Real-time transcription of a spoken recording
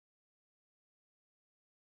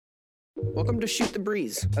Welcome to Shoot the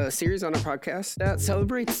Breeze, a series on a podcast that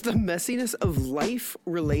celebrates the messiness of life,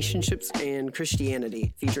 relationships, and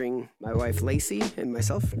Christianity, featuring my wife Lacey and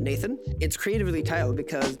myself, Nathan. It's creatively titled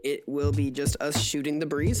because it will be just us shooting the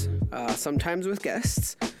breeze, sometimes with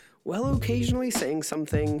guests, while occasionally saying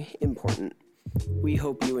something important. We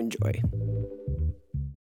hope you enjoy.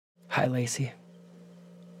 Hi, Lacey.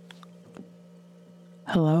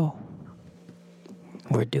 Hello.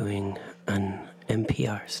 We're doing an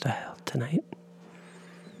NPR style tonight.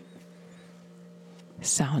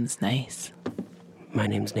 Sounds nice. My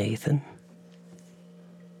name's Nathan.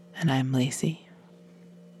 And I'm Lacey.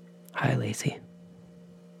 Hi, Lacey.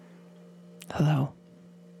 Hello.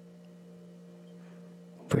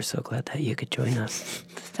 We're so glad that you could join us.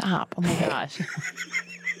 Stop. Oh my gosh.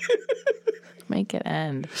 Make it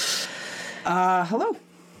end. Hello.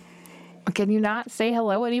 Can you not say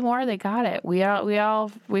hello anymore? They got it. We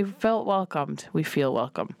felt welcomed. We feel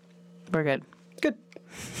welcome. We're good. Good.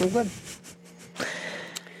 I'm glad.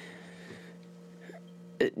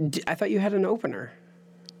 I thought you had an opener.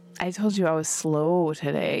 I told you I was slow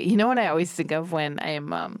today. You know what I always think of when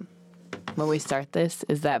when we start this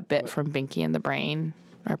is that bit from Pinky and the Brain.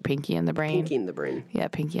 Or Pinky and the Brain. Pinky in the Brain. Yeah,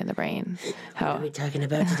 Pinky and the Brain. What are we talking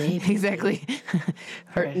about today? Exactly.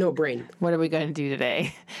 No, Brain. What are we going to do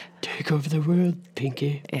today? Take over the world,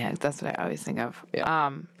 Pinky. Yeah, that's what I always think of.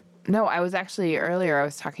 Yeah. No, I was actually earlier I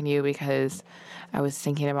was talking to you because I was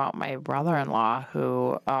thinking about my brother-in-law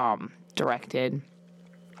who directed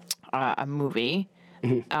a movie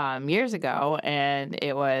years ago, and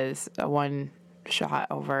it was one shot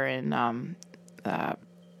over in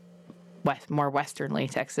more westernly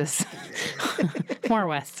Texas, more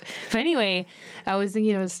west. But anyway, I was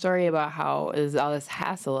thinking of a story about how there's all this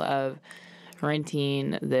hassle of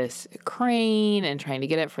renting this crane and trying to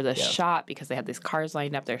get it for the shot because they had these cars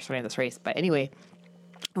lined up. They're starting this race. But anyway,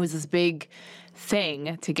 it was this big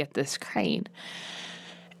thing to get this crane.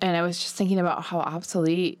 And I was just thinking about how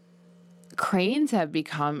obsolete cranes have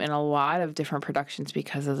become in a lot of different productions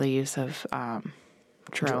because of the use of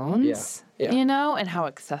drones, you know, and how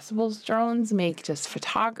accessible drones make just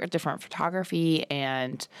different photography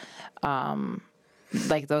and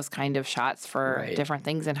like those kind of shots for different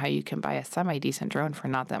things, and how you can buy a semi-decent drone for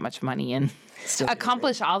not that much money and still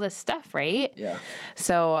accomplish all this stuff, right? Yeah.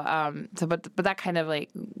 So, but that kind of like,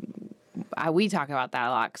 we talk about that a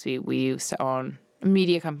lot because we used to own a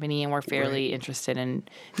media company and we're fairly interested in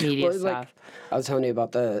media stuff. Like, I was telling you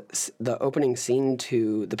about the opening scene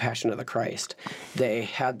to The Passion of the Christ. They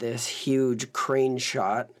had this huge crane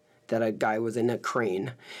shot that a guy was in a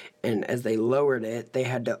crane, and as they lowered it, they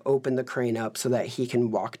had to open the crane up so that he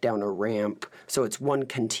can walk down a ramp. So it's one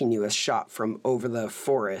continuous shot from over the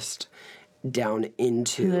forest down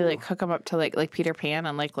into. Did they like hook him up to like Peter Pan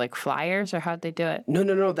on like flyers, or how'd they do it?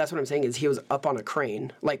 No. That's what I'm saying is he was up on a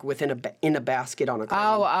crane, like in a basket on a crane.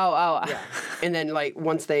 Oh. Yeah. And then like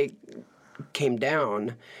once they came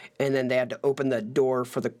down, and then they had to open the door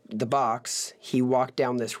for the box, he walked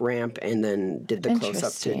down this ramp and then did the close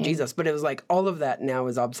up to Jesus. But it was like all of that now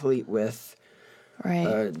is obsolete with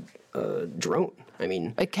a drone. I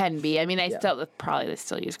mean, it can be. I mean, they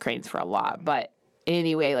still use cranes for a lot, but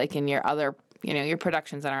anyway, like in your other, your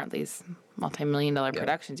productions that aren't these multi-million-dollar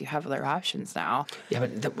productions, you have other options now. Yeah,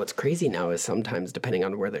 but what's crazy now is sometimes, depending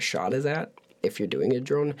on where the shot is at, if you're doing a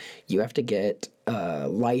drone, you have to get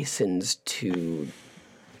licensed to.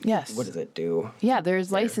 Yes. What does it do? Yeah,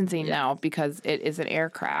 there's licensing now because it is an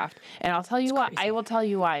aircraft, and I'll tell you why. I will tell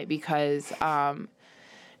you why, because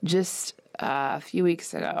just a few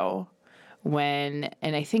weeks ago, and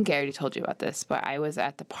I think I already told you about this, but I was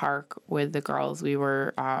at the park with the girls. We have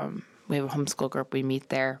a homeschool group. We meet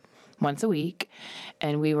there once a week,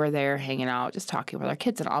 and we were there hanging out, just talking with our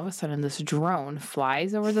kids, and all of a sudden this drone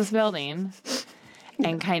flies over this building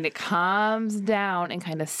and kind of comes down and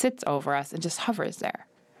kind of sits over us and just hovers there.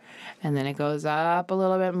 And then it goes up a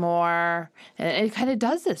little bit more, and it kind of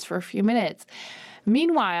does this for a few minutes.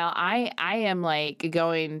 Meanwhile, I am like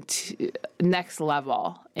going to next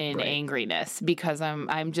level in angriness because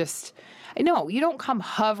I'm just, no, you don't come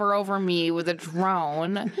hover over me with a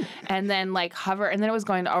drone and then like hover, and then it was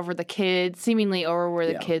going over the kids, seemingly over where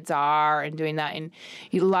the kids are and doing that. And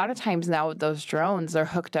a lot of times now with those drones, they're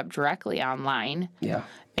hooked up directly online. Yeah.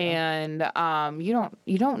 And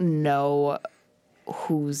you don't know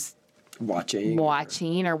who's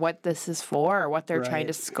watching or what this is for or what they're trying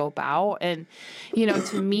to scope out. And,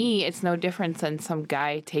 to me, it's no different than some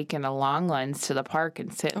guy taking a long lens to the park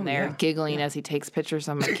and sitting there giggling as he takes pictures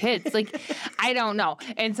of my kids. Like, I don't know.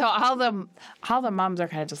 And so all the moms are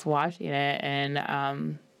kind of just watching it.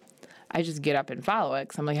 And I just get up and follow it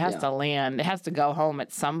because I'm like, it has to land. It has to go home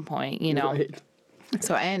at some point, you know. Right.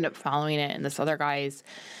 So I end up following it, and this other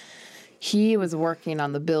he was working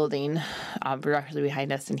on the building directly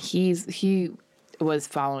behind us, and he was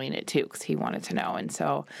following it too because he wanted to know. And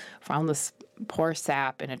so found this poor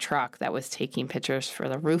sap in a truck that was taking pictures for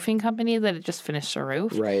the roofing company that had just finished the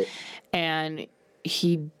roof. Right. And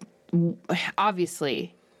he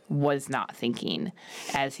obviously was not thinking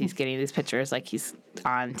as he's getting these pictures, like he's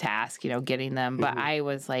on task, you know, getting them. But I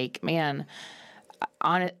was like, man,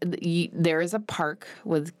 there is a park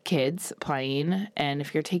with kids playing, and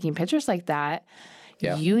if you're taking pictures like that,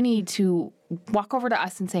 you need to walk over to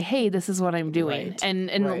us and say, hey, this is what I'm doing. Right. And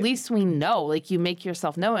at least we know, like, you make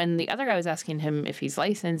yourself know. And the other guy was asking him if he's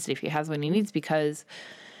licensed, if he has what he needs, because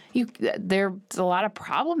there's a lot of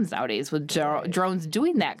problems nowadays with drones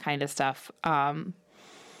doing that kind of stuff.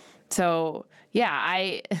 So yeah,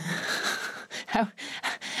 I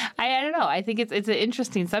don't know. I think it's an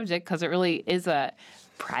interesting subject because it really is a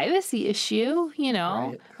privacy issue, you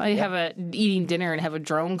know. Right. You have eating dinner and have a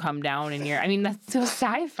drone come down and that's so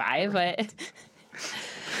sci-fi, but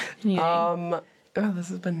anyway. This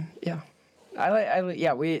has been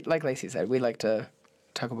we, like Lacey said, we like to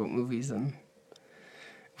talk about movies, and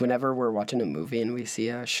whenever we're watching a movie and we see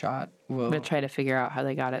a shot, we'll try to figure out how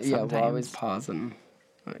they got it sometimes. Yeah, we'll always pause and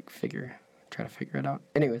try to figure it out.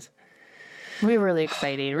 Anyways. We're really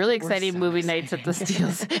exciting movie nights at the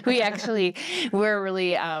Steels. We're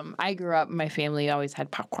really, I grew up, my family always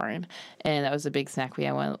had popcorn, and that was a big snack. We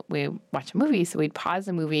watch a movie, so we'd pause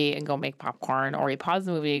the movie and go make popcorn, or we'd pause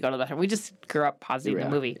the movie and go to the bathroom. We just grew up pausing the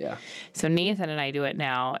movie. Yeah. So Nathan and I do it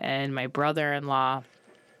now, and my brother-in-law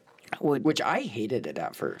Which I hated it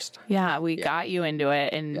at first. Yeah, we got you into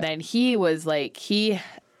it, and then he was like, he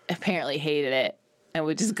apparently hated it. And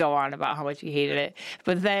would just go on about how much he hated it.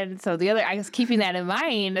 But then, I was keeping that in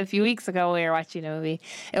mind a few weeks ago. We were watching a movie.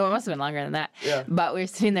 It must have been longer than that. Yeah. But we were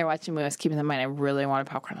sitting there watching a movie. I was keeping that in mind. I really wanted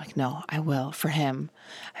popcorn. I'm like, no, I will. For him,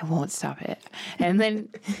 I won't stop it. And then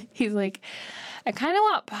he's like, I kind of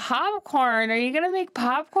want popcorn. Are you going to make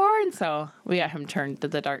popcorn? So we got him turned to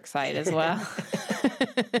the dark side as well.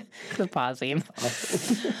 The pausing.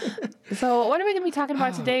 So what are we going to be talking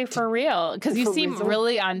about today for real? Because you seem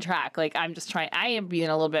really on track. Like, I am being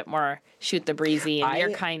a little bit more shoot the breezy, and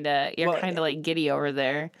you're kind of like giddy over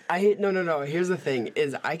there. No. Here's the thing,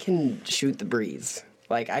 is I can shoot the breeze.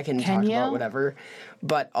 Like, I can talk about whatever.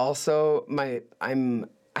 But also,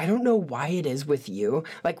 I don't know why it is with you.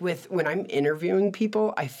 Like, when I'm interviewing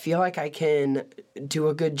people, I feel like I can do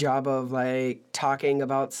a good job of, like, talking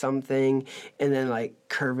about something and then, like,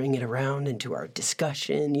 curving it around into our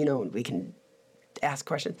discussion, you know, and we can ask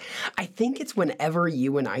questions. I think it's whenever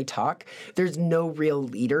you and I talk, there's no real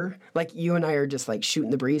leader. Like, you and I are just, like,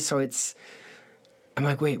 shooting the breeze, so I'm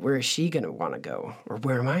like, wait, where is she going to want to go? Or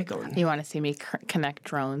where am I going? You want to see me connect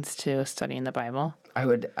drones to studying the Bible? I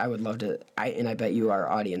would love to, and I bet you our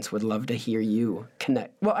audience would love to hear you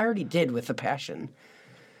connect. Well, I already did with the Passion.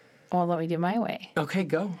 Well, let me do my way. Okay,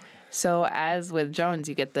 go. So as with drones,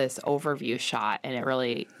 you get this overview shot, and it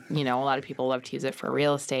really, a lot of people love to use it for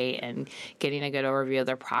real estate and getting a good overview of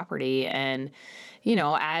their property. And,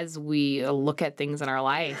 as we look at things in our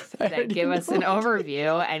life that give us an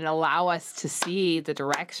overview and allow us to see the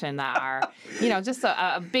direction that are, just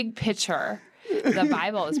a big picture. The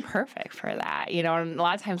Bible is perfect for that, and a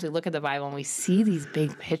lot of times we look at the Bible and we see these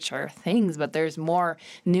big picture things, but there's more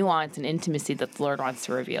nuance and intimacy that the Lord wants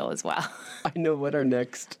to reveal as well. I know what our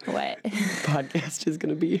next podcast is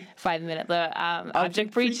going to be. 5 minute, the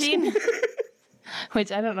object preaching.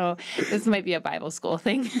 Which I don't know. This might be a Bible school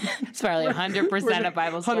thing. It's probably 100% a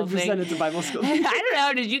Bible school thing. 100% it's a Bible school thing. I don't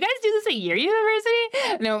know. Did you guys do this at your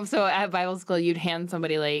university? No. So at Bible school, you'd hand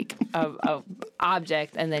somebody like a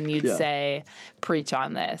object, and then you'd say, "Preach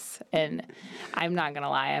on this." And I'm not gonna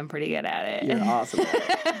lie, I'm pretty good at it. You're awesome.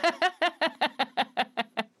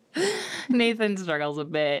 Nathan struggles a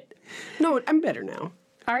bit. No, I'm better now.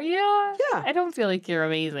 Are you? Yeah. I don't feel like you're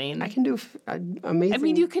amazing. I can do amazing. I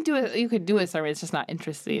mean, you could do a sermon. It's just not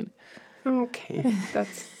interesting. Okay,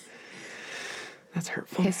 that's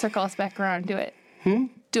hurtful. Okay, circle us back around. Do it.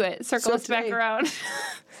 Do it. Circle us back around.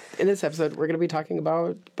 In this episode, we're going to be talking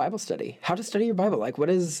about Bible study. How to study your Bible. Like,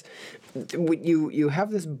 what is... You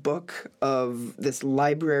have this this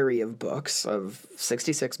library of books of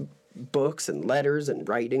 66 books and letters and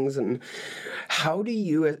writings, and how do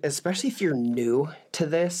you, especially if you're new to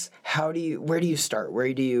this, where do you start?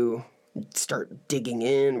 Where do you start digging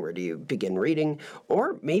in? Where do you begin reading?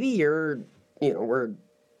 Or maybe we're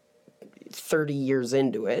 30 years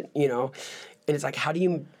into it, and it's like, how do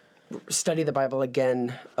you study the Bible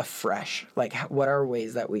again afresh? Like, what are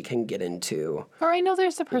ways that we can get into? Or I know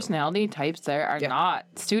there's the personality types that are not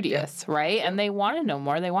studious, right? And they want to know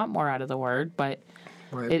more. They want more out of the Word, but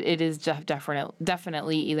it is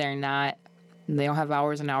definitely either not, they don't have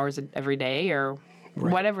hours and hours every day or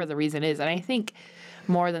whatever the reason is. And I think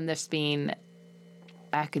more than this being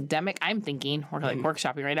academic, I'm thinking, we're like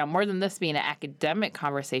workshopping right now, more than this being an academic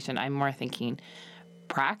conversation, I'm more thinking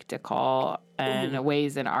practical and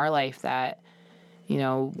ways in our life that, you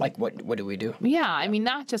know. Like what do we do? Yeah, I mean,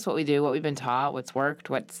 not just what we do, what we've been taught, what's worked,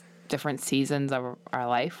 what's different seasons of our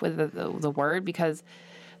life with the Word, because,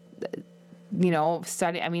 you know,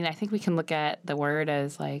 study, I mean, I think we can look at the Word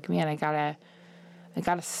as like, man, I gotta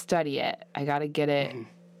study it. I gotta get it.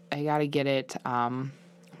 I gotta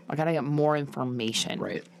get more information.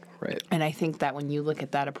 Right. And I think that when you look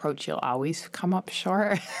at that approach, you'll always come up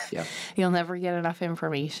short. Yeah. You'll never get enough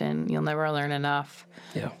information. You'll never learn enough.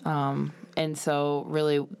 Yeah. And so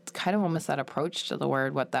really kind of almost that approach to the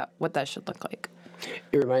Word, what that should look like.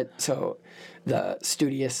 So the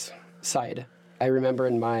studious side, I remember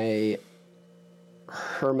in my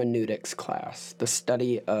hermeneutics class, the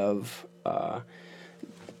study of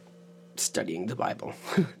studying the Bible.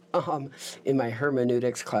 In my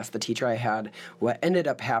hermeneutics class, the teacher I had, what ended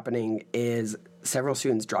up happening is several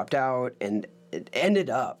students dropped out, and it ended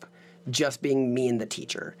up just being me and the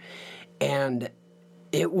teacher. And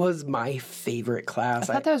it was my favorite class.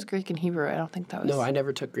 I thought that was Greek and Hebrew. I don't think that was. No, I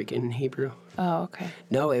never took Greek and Hebrew. Oh, okay.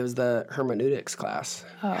 No, it was the hermeneutics class.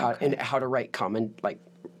 Okay. How to write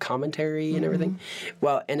commentary and everything.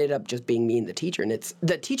 Well, it ended up just being me and the teacher. And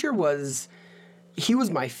the teacher was... He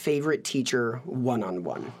was my favorite teacher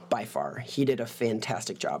one-on-one, by far. He did a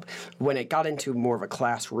fantastic job. When it got into more of a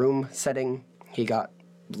classroom setting, he got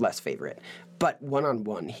less favorite. But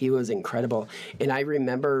one-on-one, he was incredible. And I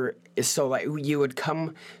remember, you would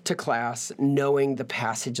come to class knowing the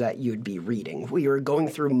passage that you'd be reading. We were going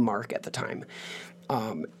through Mark at the time.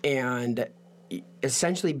 And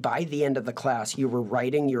essentially, by the end of the class, you were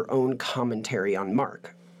writing your own commentary on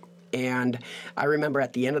Mark. And I remember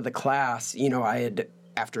at the end of the class, you know,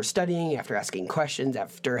 after studying, after asking questions,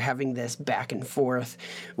 after having this back and forth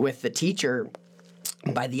with the teacher,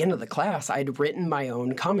 by the end of the class, I'd written my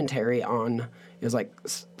own commentary on, it was like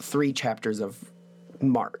 3 chapters of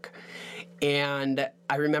Mark. And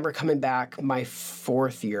I remember coming back my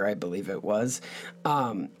 4th year, I believe it was,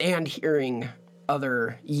 and hearing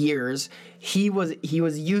other years, he was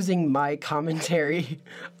using my commentary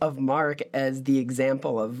of Mark as the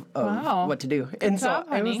example of what to do. And so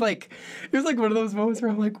it was like one of those moments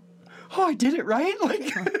where I'm like, oh, I did it right.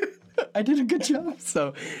 Like I did a good job.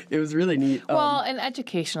 So it was really neat. Well, and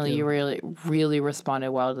educationally, you really, really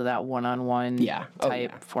responded well to that one-on-one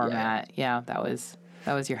type format. Yeah, that was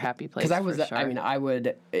your happy place. Because I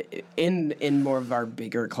would in more of our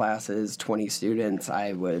bigger classes, 20 students,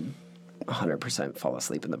 I would 100% fall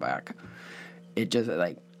asleep in the back. It just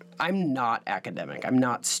I'm not academic. I'm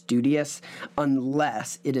not studious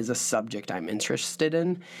unless it is a subject I'm interested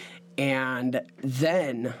in, and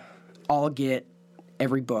then I'll get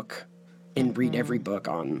every book and read every book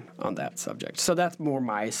on that subject. So that's more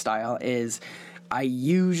my style. Is I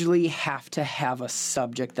usually have to have a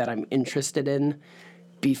subject that I'm interested in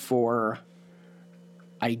before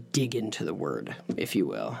I dig into the Word, if you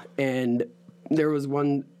will. And there was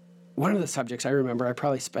one of the subjects I remember I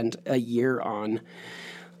probably spent a year on,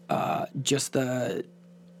 just the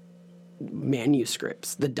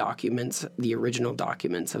manuscripts, the documents, the original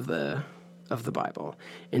documents of the Bible,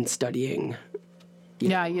 and studying. You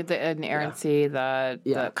had the inerrancy, the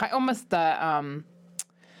almost the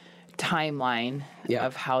timeline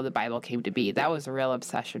of how the Bible came to be. That was a real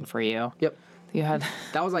obsession for you. Yep. You had.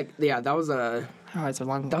 That was like a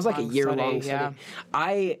year-long study. Yeah.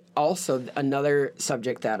 I also, another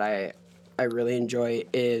subject that I really enjoy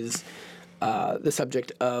is the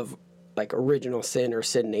subject of like original sin or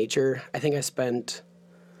sin nature. I think I spent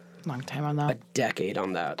long time on that. A decade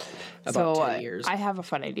on that. About 10 years. I have a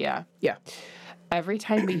fun idea. Yeah. Every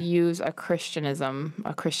time we use a Christianism,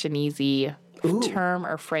 a Christianese term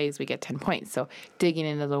or phrase, we get 10 points. So digging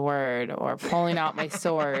into the Word, or pulling out my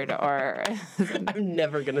sword, or I'm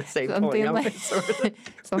never gonna say pulling out my sword.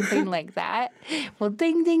 Something like that. Well,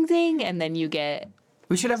 ding, ding, ding, and then you get.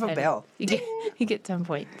 We should have a bell. You get 10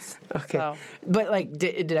 points. Okay. So. But like,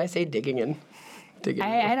 did I say digging in?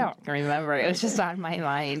 I don't remember. It was just on my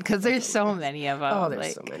mind because there's so many of them. Oh,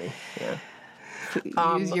 there's so many.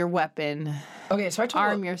 Yeah. Use your weapon. Okay, so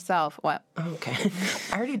arm yourself. What? Okay.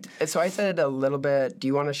 I said a little bit. Do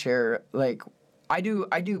you want to share? Like, I do.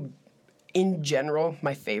 In general,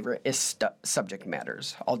 my favorite is subject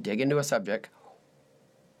matters. I'll dig into a subject,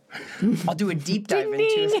 I'll do a deep dive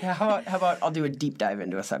into. How about I'll do a deep dive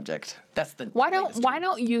into a subject. That's the. Why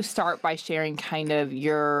don't you start by sharing kind of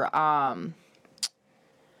your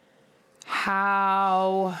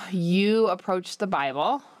how you approach the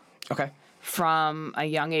Bible Okay. from a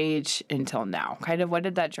young age until now? Kind of what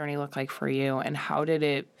did that journey look like for you, and how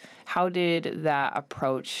did that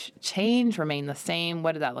approach change, remain the same?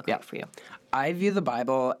 What did that look like for you? I view the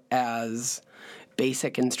Bible as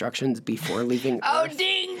basic instructions before leaving Oh, Earth.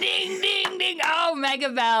 ding, ding, ding, ding. Oh, Mega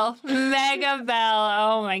Bell. Mega Bell.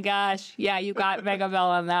 Oh, my gosh. Yeah, you got Mega Bell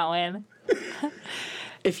on that one.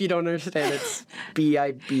 If you don't understand, it's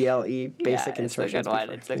BIBLE, basic instructions.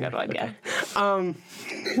 It's a good one, yeah.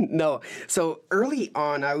 No. So early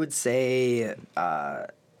on, I would say I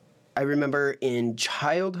remember in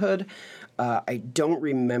childhood, I don't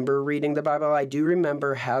remember reading the Bible. I do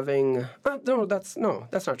remember having that's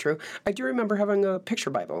not true. I do remember having a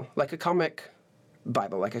picture Bible, like a comic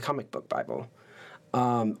Bible, like a comic book Bible.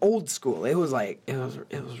 Old school. It was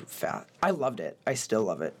fat. I loved it. I still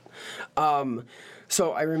love it.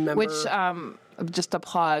 So I remember. Which, just a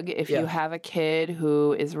plug, if you have a kid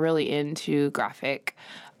who is really into graphic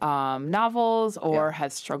novels or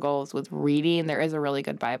has struggles with reading, there is a really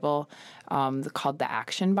good Bible called the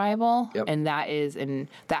Action Bible, and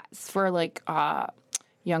that's for like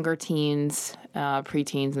younger teens,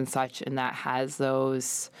 preteens, and such, and that has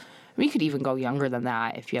those. You could even go younger than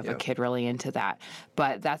that if you have a kid really into that.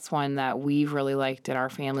 But that's one that we've really liked in our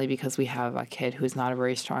family because we have a kid who's not a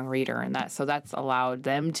very strong reader, and that's allowed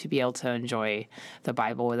them to be able to enjoy the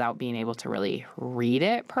Bible without being able to really read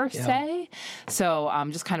it per se. So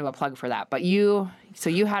just kind of a plug for that. But you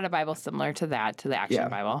had a Bible similar to that, to the Action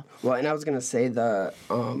Bible. Well, and I was going to say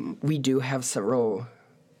we do have several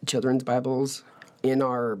children's Bibles in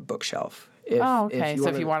our bookshelf. Okay.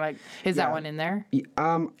 If you want to, is that one in there?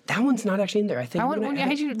 That one's not actually in there. I think. Why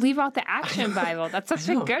did you leave out the Action Bible? That's such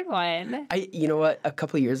a good one. You know what? A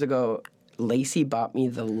couple of years ago, Lacey bought me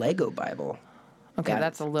the Lego Bible. Okay,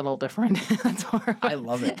 that's a little different. That's horrible. I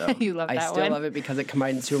love it though. You love that one? I still love it because it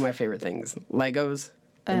combines two of my favorite things: Legos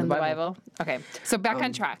and the Bible. Okay, so back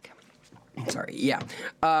on track. Sorry, yeah.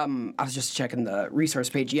 I was just checking the resource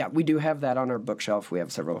page. Yeah, we do have that on our bookshelf. We have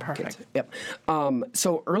several kids. Yep.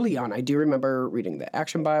 So early on, I do remember reading the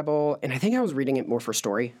Action Bible, and I think I was reading it more for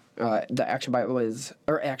story. The Action Bible it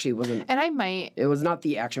wasn't. And It was not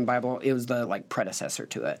the Action Bible. It was the predecessor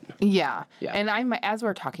to it. Yeah. And as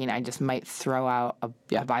we're talking, I just might throw out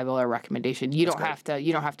a Bible or recommendation. You don't have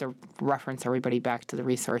to reference everybody back to the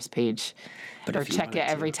resource page, but or check it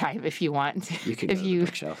every time if you want. You could go to the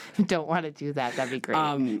bookshelf. Don't want to do that, that'd be great.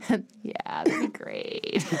 Yeah, that'd be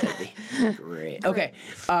great. That'd be great. Okay.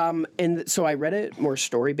 And so I read it more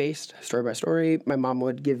story-based, story by story. My mom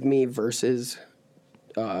would give me verses,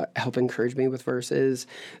 help encourage me with verses.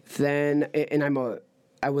 Then, and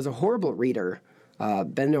I was a horrible reader,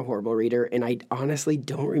 been a horrible reader, and I honestly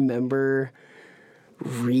don't remember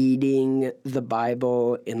reading the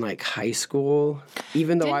Bible in high school,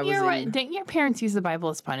 even though Didn't your parents use the Bible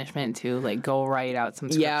as punishment to go write out some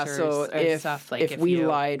scriptures? Yeah, so if we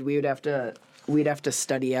lied, we'd have to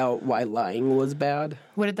study out why lying was bad.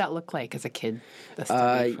 What did that look like as a kid? The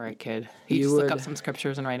study for a kid. You just look up some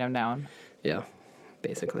scriptures and write them down. Yeah,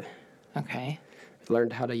 basically. Okay.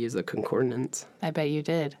 Learned how to use the concordance. I bet you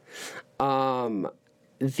did.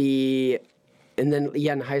 And then,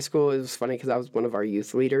 in high school, it was funny because I was one of our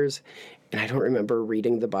youth leaders, and I don't remember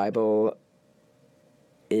reading the Bible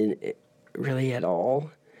really at all.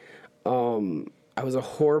 I was a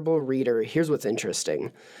horrible reader. Here's what's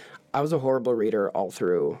interesting. I was a horrible reader all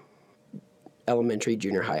through elementary,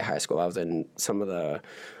 junior high, high school. I was in some of the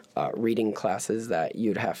reading classes that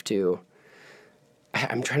you'd have to...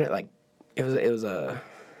 I'm trying to,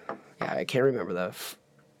 I can't remember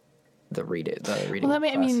the reading. Well,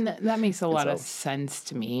 that makes a lot of sense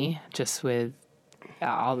to me, just with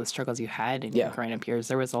all the struggles you had in your growing up years.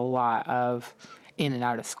 There was a lot of in and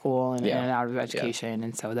out of school and in and out of education,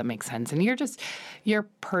 and so that makes sense. And your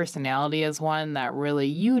personality is one that really,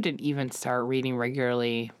 you didn't even start reading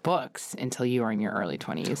regularly books until you were in your early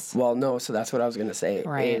 20s. Well, no, so that's what I was going to say.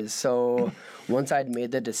 Right. So once I'd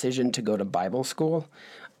made the decision to go to Bible school,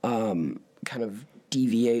 kind of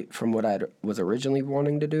deviate from what I was originally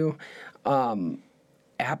wanting to do.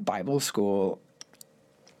 At Bible school,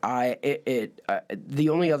 the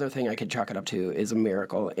only other thing I could chalk it up to is a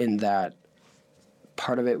miracle in that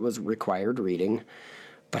part of it was required reading,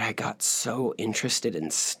 but I got so interested in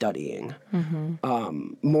studying,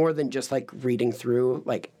 more than just reading through,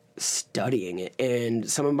 studying it. And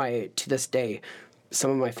to this day, some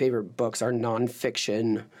of my favorite books are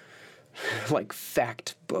nonfiction like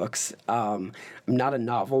fact books. I'm not a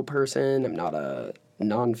novel person. I'm not a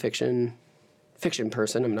fiction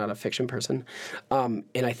person. I'm not a fiction person. And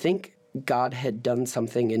I think God had done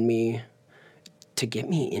something in me to get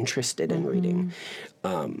me interested in reading.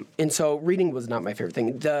 And so reading was not my favorite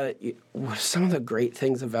thing. Some of the great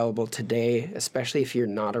things available today, especially if you're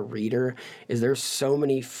not a reader, is there's so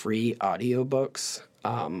many free audiobooks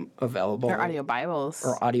available. Or audio Bibles.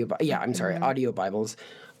 Or audio Bibles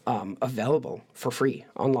available for free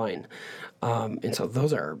online. And so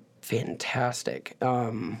those are fantastic.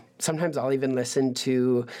 Sometimes I'll even listen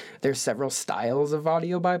to, there's several styles of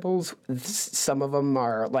audio Bibles. Some of them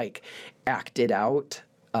are like acted out.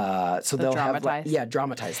 So they'll dramatized. have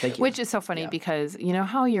dramatized. Thank you. Which is so funny because you know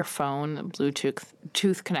how your phone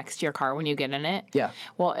Bluetooth connects to your car when you get in it? Yeah.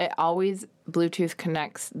 Well, it always Bluetooth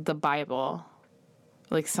connects the Bible,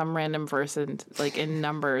 like some random verse like in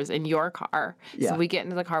Numbers in your car. Yeah. So we get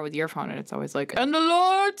into the car with your phone and it's always like, and the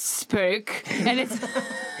Lord spake. And it's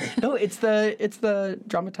No, it's the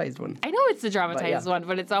dramatized one. I know it's the dramatized one,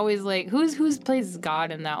 but it's always like who's plays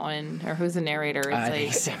God in that one, or who's the narrator?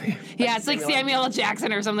 It's Samuel. Yeah, it's like Samuel L.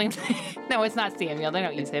 Jackson or something. No, it's not Samuel. They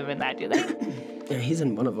don't use him in that, do they? Yeah, he's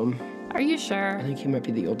in one of them. Are you sure? I think he might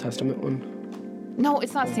be the Old Testament one. No,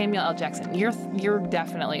 it's not Samuel L. Jackson. You're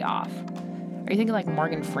definitely off. Are you thinking like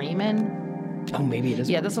Morgan Freeman? Oh, maybe it is.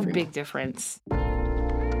 Yeah, that's a big difference.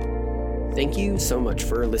 Thank you so much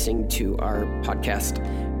for listening to our podcast.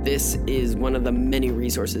 This is one of the many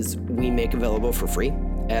resources we make available for free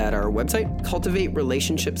at our website,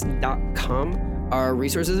 cultivaterelationships.com. Our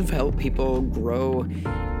resources have helped people grow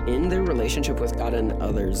in their relationship with God and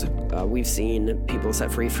others. We've seen people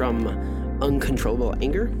set free from uncontrollable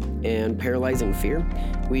anger and paralyzing fear.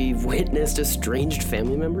 We've witnessed estranged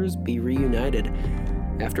family members be reunited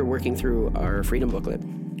after working through our Freedom Booklet.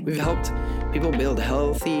 We've helped people build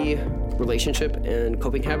healthy relationship and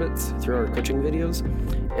coping habits through our coaching videos.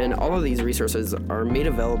 And all of these resources are made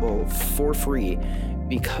available for free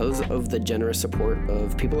because of the generous support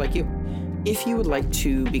of people like you. If you would like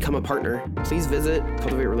to become a partner, please visit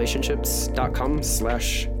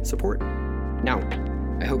cultivaterelationships.com/support. Now,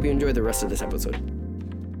 I hope you enjoy the rest of this episode.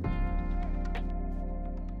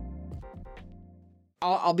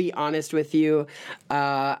 I'll be honest with you.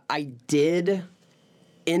 I did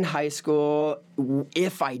in high school,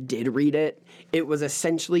 if I did read it, it was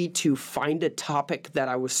essentially to find a topic that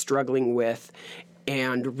I was struggling with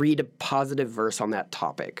and read a positive verse on that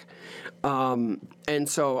topic. And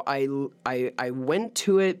so I went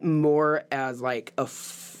to it more as like a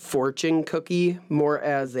fortune cookie, more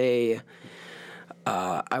as a,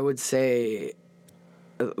 I would say,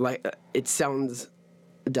 like, it sounds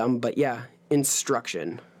dumb, but yeah,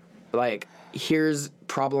 instruction. Like, here's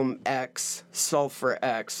problem X, solve for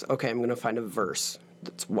X. Okay, I'm going to find a verse.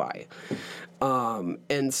 That's Y.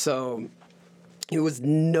 And so it was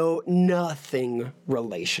nothing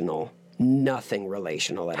relational. Nothing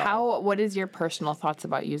relational at all. What is your personal thoughts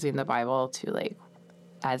about using the Bible to, like,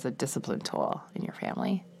 as a discipline tool in your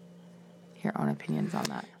family? Your own opinions on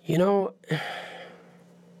that? You know,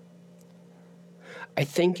 I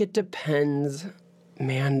think it depends,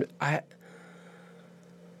 man. I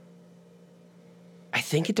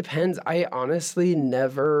think it depends. I honestly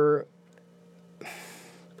never...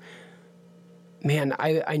 Man,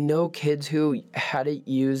 I know kids who had it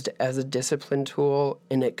used as a discipline tool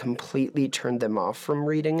and it completely turned them off from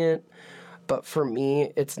reading it. But for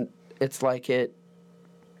me, it's like I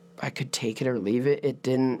could take it or leave it. It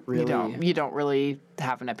didn't really... You don't really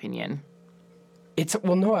have an opinion.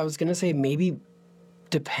 Well, no, I was going to say maybe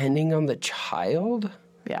depending on the child.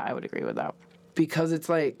 Yeah, I would agree with that. Because it's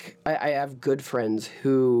like, I have good friends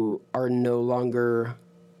who are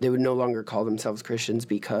they would no longer call themselves Christians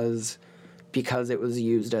because it was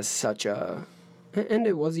used as such a, and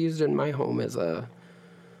it was used in my home as a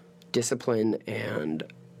discipline and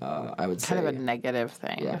I would say... Kind of a negative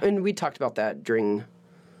thing. Yeah, and we talked about that during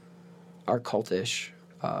our cultish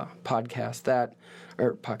podcast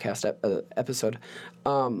episode,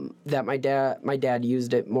 that my dad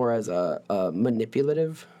used it more as a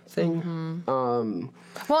manipulative thing. Mm-hmm.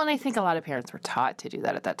 Well, and I think a lot of parents were taught to do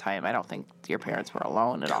that at that time. I don't think your parents were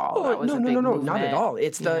alone at all. That was no, not at all.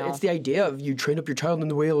 It's the idea of you train up your child in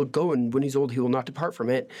the way he'll go, and when he's old, he will not depart from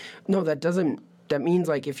it. No, that means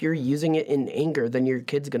like if you're using it in anger, then your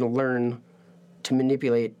kid's gonna learn to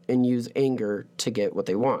manipulate and use anger to get what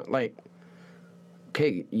they want. Like,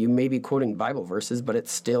 okay, you may be quoting Bible verses, but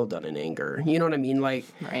it's still done in anger. You know what I mean? Like,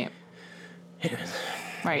 right.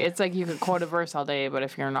 Right. It's like you could quote a verse all day, but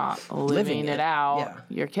if you're not living it out,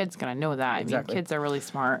 your kid's going to know that. Exactly. I mean, kids are really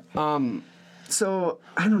smart. So,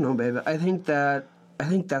 I don't know, babe. I think that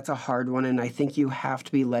think that's a hard one, and I think you have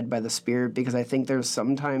to be led by the Spirit, because I think there's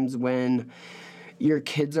sometimes when your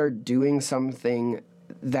kids are doing something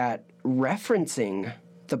that referencing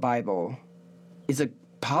the Bible is a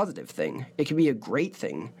positive thing. It can be a great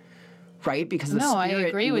thing, right? Because the No, I Spirit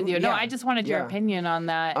agree with you. No, I just wanted your opinion on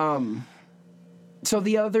that. So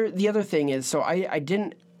the other thing is, so I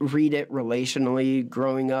didn't read it relationally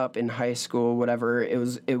growing up in high school, whatever. It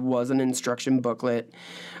was an instruction booklet.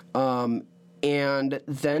 And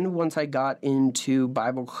then once I got into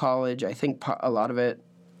Bible college, I think a lot of it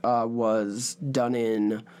was done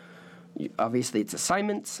in, obviously it's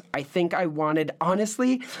assignments. I think I wanted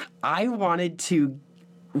to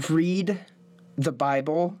read the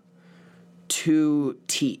Bible to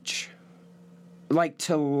teach, like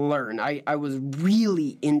to learn. I was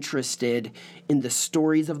really interested in the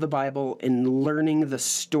stories of the Bible and learning the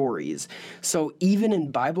stories. So even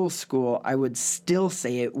in Bible school, I would still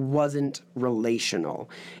say it wasn't relational.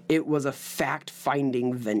 It was a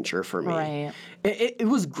fact-finding venture for me. Right. It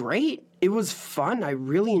was great. It was fun. I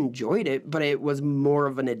really enjoyed it, but it was more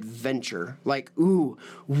of an adventure. Like, ooh,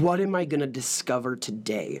 what am I going to discover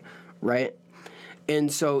today, right?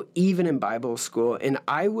 And so even in Bible school, and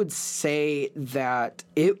I would say that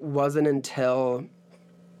it wasn't until,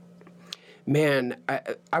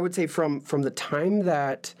 I would say from the time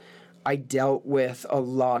that I dealt with a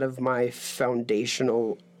lot of my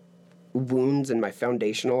foundational wounds and my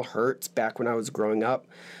foundational hurts back when I was growing up,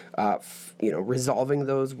 resolving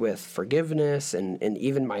those with forgiveness and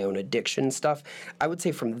even my own addiction stuff. I would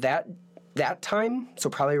say from that time, so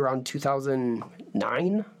probably around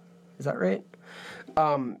 2009, is that right?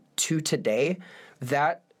 To today,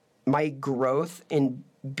 that my growth in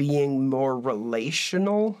being more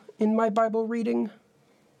relational in my Bible reading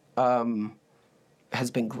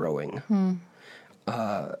has been growing.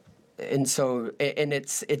 And so, and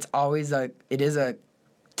it's always it is a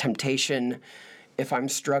temptation if I'm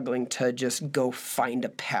struggling to just go find a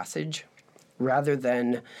passage rather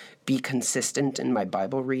than be consistent in my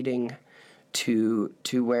Bible reading to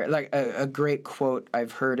where, like, a great quote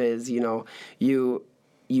I've heard is, you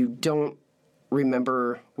don't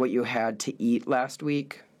remember what you had to eat last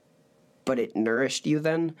week, but it nourished you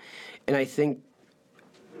then. And I think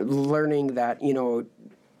learning that,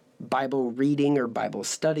 Bible reading or Bible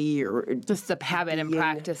study or just the habit and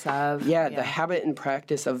practice of. The habit and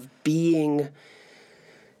practice of being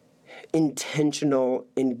intentional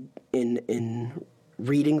in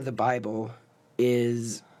reading the Bible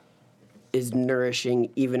is nourishing,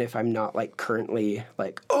 even if I'm not like currently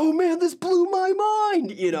like, oh man, this blew my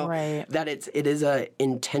mind, Right. That it is a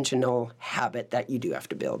intentional habit that you do have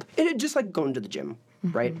to build. And it just like going to the gym,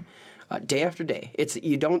 right? Day after day.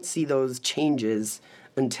 You don't see those changes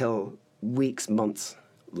until weeks, months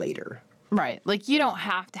later. Right. Like you don't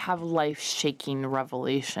have to have life-shaking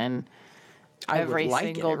revelation every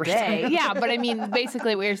single day. Yeah, but I mean,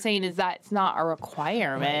 basically what you're saying is that it's not a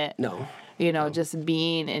requirement. No. Just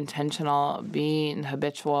being intentional, being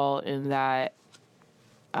habitual in that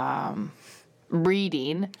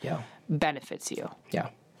reading benefits you. Yeah.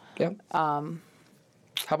 Yeah.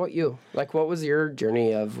 How about you? Like, what was your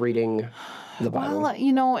journey of reading the Bible?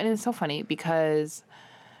 Well, and it's so funny because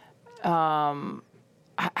I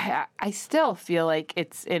still feel like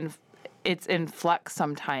it's in flux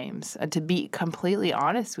sometimes. To be completely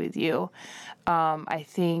honest with you, I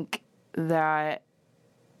think that.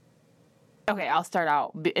 Okay, I'll start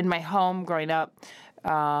out. In my home growing up,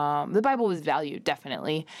 the Bible was valued,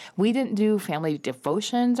 definitely. We didn't do family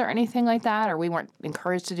devotions or anything like that, or we weren't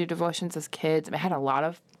encouraged to do devotions as kids. I had a lot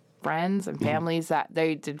of friends and families that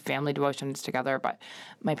they did family devotions together, but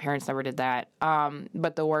my parents never did that.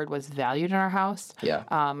 But the word was valued in our house. Yeah.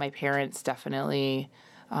 My parents definitely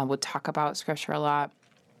would talk about Scripture a lot.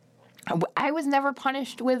 I was never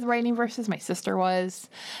punished with writing verses. My sister was.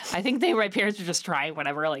 I think my parents were just trying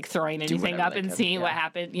whatever, like throwing anything up and seeing what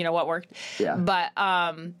happened, what worked. Yeah. But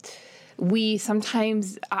I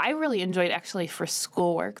really enjoyed actually for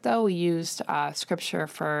schoolwork, though. We used Scripture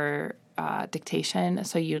for dictation.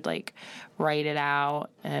 So you'd like write it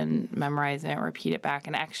out and memorize it and repeat it back.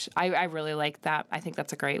 And actually, I really like that. I think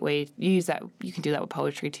that's a great way. You use that. You can do that with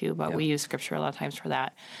poetry too, but we use Scripture a lot of times for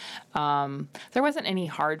that. There wasn't any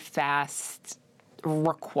hard, fast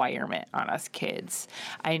requirement on us kids.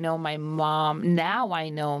 I know my mom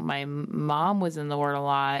was in the Word a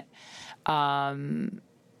lot.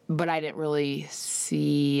 But I didn't really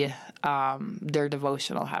see their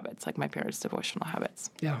devotional habits, like my parents' devotional habits.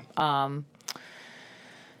 Yeah.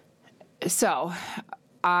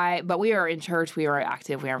 But we were in church, we were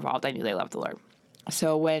active, we were involved. I knew they loved the Lord.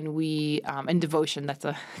 So when we and devotion, that's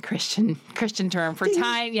a Christian term for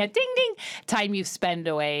time. Yeah, ding ding, time you spend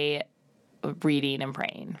away reading and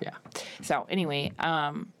praying. Yeah. So anyway,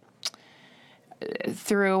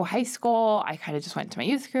 through high school, I kind of just went to my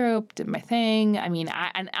youth group, did my thing. I mean,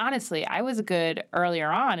 and honestly, I was earlier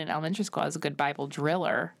on in elementary school, I was a good Bible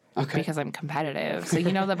driller. Okay. Because I'm competitive. So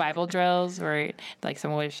you know the Bible drills where like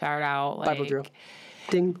someone would shout out like Bible drill.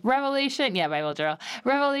 Ding. Revelation, Bible drill.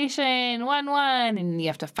 Revelation 1:1, and you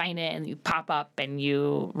have to find it and you pop up and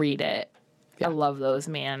you read it. Yeah. I love those,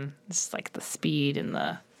 man. It's like the speed and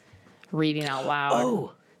the reading out loud.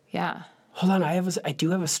 Oh. Yeah. Hold on, I do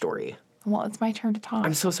have a story. Well, it's my turn to talk.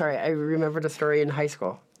 I'm so sorry. I remembered a story in high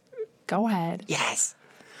school. Go ahead. Yes.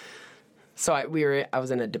 So I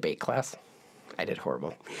was in a debate class. I did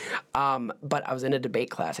horrible. But I was in a debate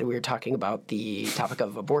class, and we were talking about the topic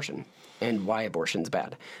of abortion and why abortion's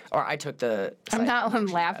bad. Or I took the I'm not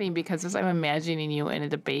laughing because I'm imagining you in a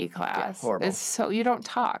debate class. Yeah, horrible. It's so you don't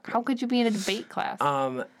talk. How could you be in a debate class?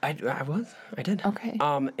 I did. Okay.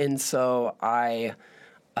 And so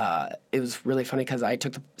it was really funny because I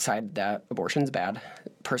took the side that abortion's bad.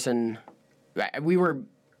 We were,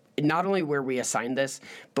 not only were we assigned this,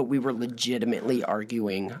 but we were legitimately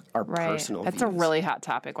arguing our personal views. That's a really hot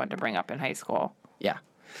topic one to bring up in high school. Yeah.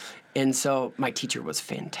 And so my teacher was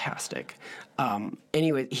fantastic.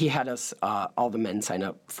 Anyway, he had us, all the men sign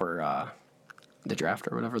up for the draft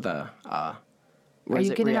or whatever the... Are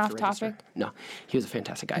you getting off topic? No, he was a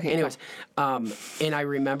fantastic guy. Okay, anyways, and I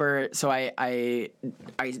remember, so I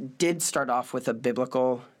did start off with a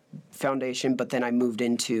biblical foundation, but then I moved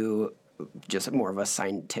into just more of a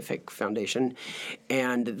scientific foundation.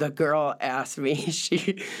 And the girl asked me,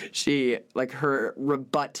 she like her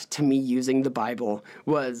rebut to me using the Bible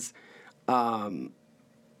was,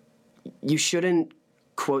 you shouldn't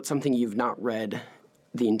quote something you've not read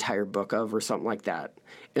the entire book of or something like that.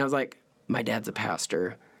 And I was like, my dad's a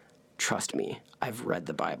pastor. Trust me, I've read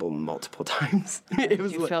the Bible multiple times. It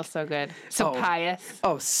was You feel so good. So pious.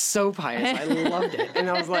 Oh, so pious. I loved it. And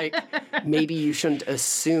I was like, maybe you shouldn't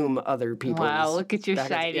assume other people's... Wow, look at your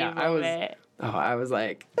shiny moment. I was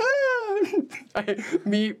like,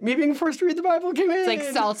 me being forced to read the Bible came in. It's like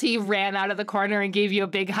Salty ran out of the corner and gave you a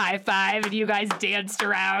big high five and you guys danced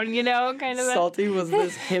around, kind of. Salty was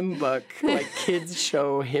this hymn book, like kids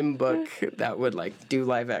show hymn book that would like do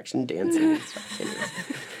live action dancing and stuff. Anyways,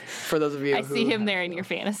 for those of you I see him there in your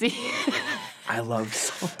fantasy. I love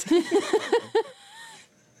Salty.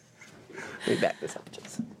 Let me back this up,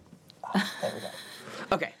 just. Oh, there we go.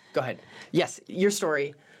 Okay, go ahead. Yes, your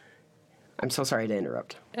story. I'm so sorry to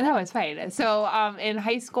interrupt. No, it's fine. So in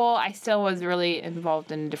high school, I still was really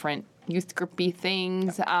involved in different youth groupy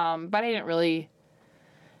things, but I didn't really,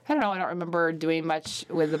 I don't remember doing much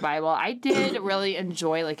with the Bible. I did really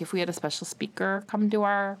enjoy, like, if we had a special speaker come to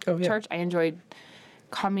our church, I enjoyed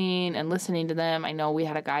coming and listening to them. I know we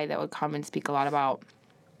had a guy that would come and speak a lot about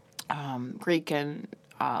Greek and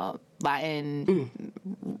Latin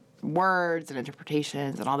words and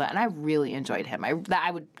interpretations and all that, and I really enjoyed him. I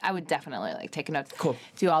would definitely like take notes,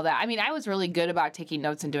 do all that. I mean, I was really good about taking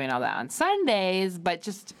notes and doing all that on Sundays, but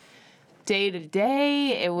just day to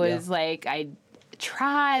day, it was like I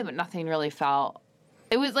tried, but nothing really felt.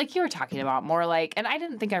 It was like you were talking about, more like, and I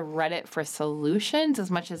didn't think I read it for solutions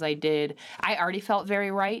as much as I did. I already felt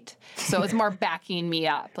very right, so it was more backing me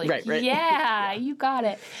up. Like, right. Yeah, you got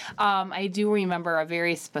it. I do remember a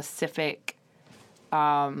very specific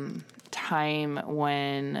time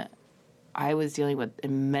when I was dealing with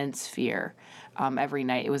immense fear every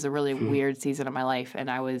night. It was a really weird season of my life, and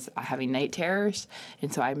I was having night terrors,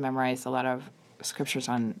 and so I memorized a lot of scriptures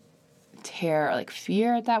on terror, like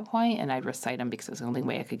fear at that point, and I'd recite them because it was the only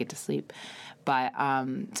way I could get to sleep. But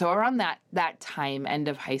so around that time, end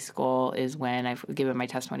of high school, is when I've given my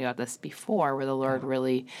testimony about this before, where the Lord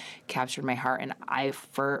really captured my heart, and I,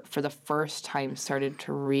 for the first time, started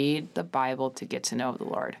to read the Bible to get to know the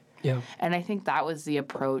Lord. Yeah. And I think that was the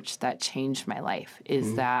approach that changed my life,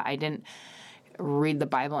 is that I didn't read the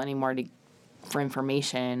Bible anymore for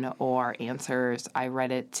information or answers. I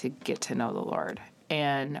read it to get to know the Lord,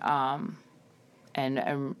 and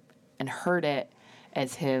heard it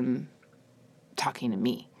as Him talking to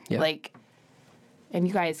me. Like, and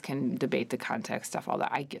you guys can debate the context stuff, all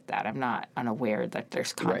that. I get that. I'm not unaware that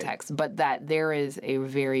there's context, but that there is a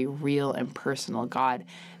very real and personal God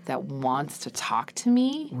that wants to talk to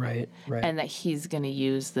me. Right. And that He's going to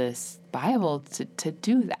use this Bible to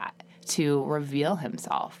do that, to reveal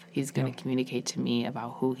Himself. He's going to communicate to me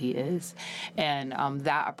about who He is. And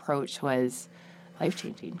that approach was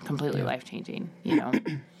life-changing, completely life-changing, Yeah.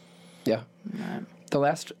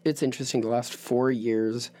 It's interesting. The last 4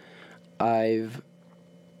 years, I've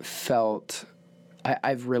felt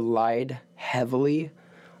I've relied heavily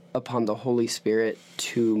upon the Holy Spirit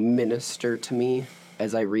to minister to me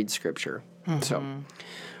as I read Scripture. So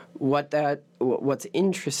what's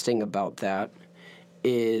interesting about that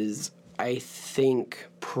is I think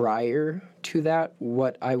prior to that,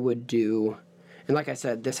 what I would do, and like I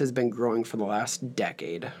said, this has been growing for the last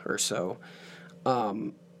decade or so,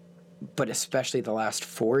 but especially the last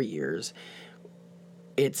 4 years,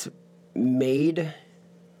 it's made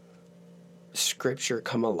Scripture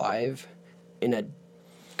come alive in a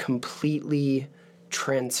completely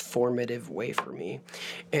transformative way for me.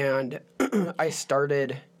 And I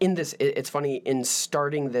started in this, it's funny, in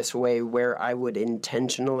starting this way where I would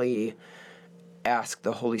intentionally ask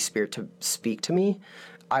the Holy Spirit to speak to me,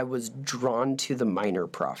 I was drawn to the minor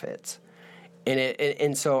prophets.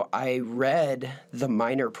 And so I read the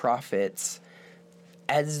minor prophets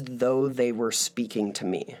as though they were speaking to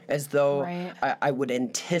me, as though I would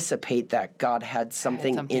anticipate that God had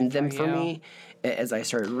something in them for me as I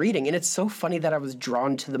started reading. And it's so funny that I was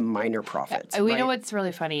drawn to the minor prophets. We know what's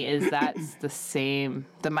really funny is that's the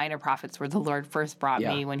minor prophets were the Lord first brought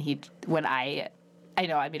me when I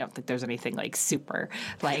know, I mean, I don't think there's anything like super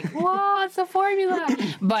like, whoa, it's a formula.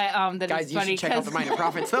 But that guys, is funny. You should check out the minor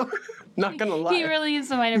prophets though. Not gonna lie. He really used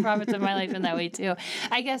the minor prophets in my life in that way too.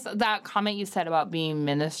 I guess that comment you said about being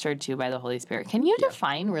ministered to by the Holy Spirit, can you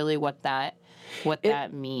define really what that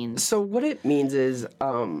means? So what it means is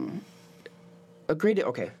a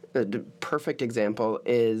perfect example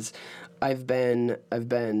is I've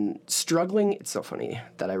been struggling. It's so funny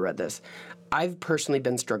that I read this. I've personally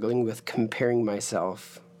been struggling with comparing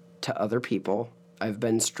myself to other people. I've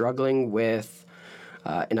been struggling with,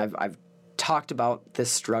 and I've talked about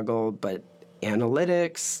this struggle, but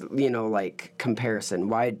analytics, like comparison.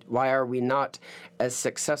 Why are we not as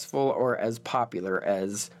successful or as popular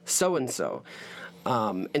as so-and-so?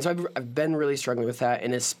 And so I've been really struggling with that,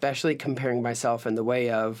 and especially comparing myself in the way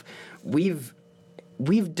of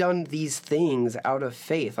we've done these things out of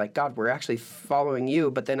faith. Like, God, we're actually following you,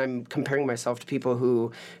 but then I'm comparing myself to people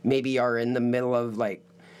who maybe are in the middle of, like,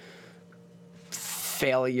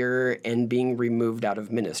 failure and being removed out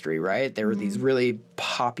of ministry, right? There were these really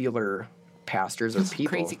popular pastors or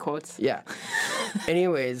people. Crazy quotes. Yeah.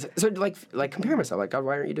 Anyways, so, like compare myself. Like, God,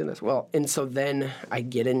 why aren't you doing this? Well, and so then I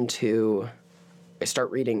start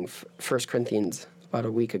reading 1 Corinthians about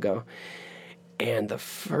a week ago, and the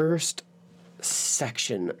first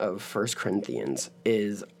section of 1 Corinthians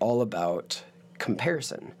is all about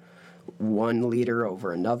comparison. One leader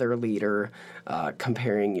over another leader,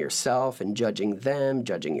 comparing yourself and judging them,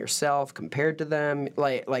 judging yourself compared to them,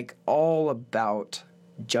 like all about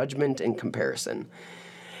judgment and comparison.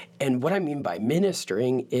 And what I mean by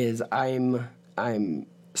ministering is I'm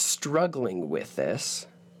struggling with this.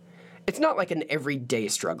 It's not like an everyday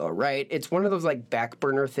struggle, right? It's one of those like back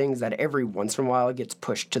burner things that every once in a while gets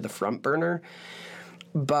pushed to the front burner.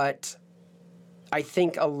 But I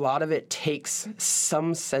think a lot of it takes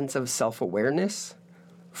some sense of self-awareness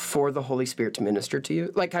for the Holy Spirit to minister to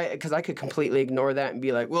you. Because I could completely ignore that and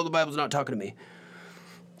be like, well, the Bible's not talking to me.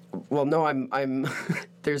 Well, no, I'm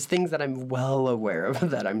there's things that I'm well aware of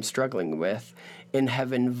that I'm struggling with and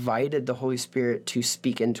have invited the Holy Spirit to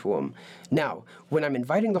speak into them. Now, when I'm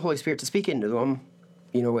inviting the Holy Spirit to speak into them,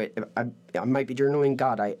 I might be journaling,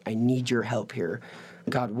 God, I need your help here.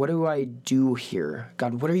 God, what do I do here?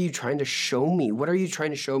 God, what are you trying to show me? What are you trying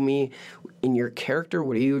to show me in your character?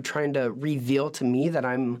 What are you trying to reveal to me that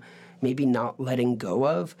I'm maybe not letting go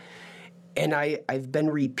of? And I've been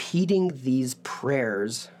repeating these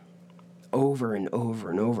prayers over and over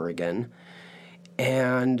and over again.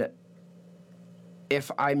 And if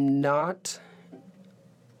I'm not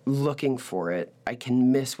looking for it, I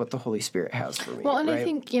can miss what the Holy Spirit has for me. Well, and right?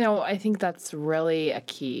 I think that's really a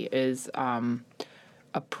key is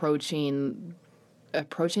approaching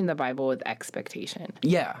the Bible with expectation.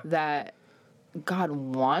 Yeah. That God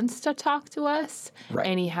wants to talk to us, right.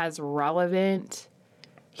 And He has relevant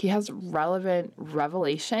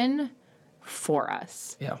revelation for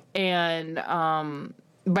us. Yeah. And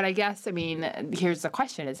but I guess, here's the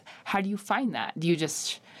question is, how do you find that? Do you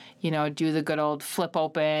just, do the good old flip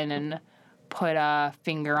open and put a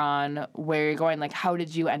finger on where you're going? Like, how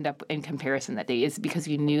did you end up in comparison that day? Is it because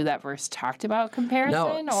you knew that verse talked about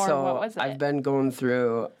comparison, No, or so what was it? I've been going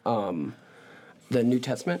through the New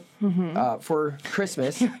Testament for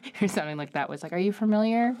Christmas. You're sounding like that was like, are you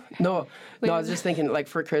familiar? No, I was just thinking, like,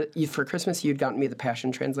 for Christmas, you'd gotten me the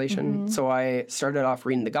Passion Translation. So I started off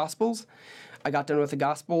reading the Gospels. I got done with the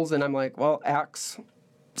Gospels, and I'm like, well, Acts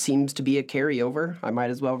seems to be a carryover. I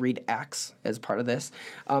might as well read Acts as part of this.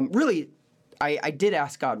 Really, I did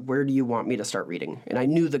ask God, where do you want me to start reading? And I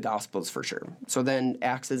knew the Gospels for sure. So then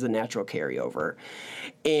Acts is a natural carryover.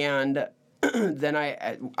 And then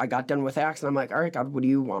I got done with Acts, and I'm like, all right, God, what do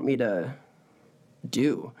you want me to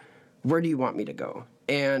do? Where do you want me to go?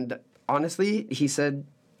 And honestly, he said,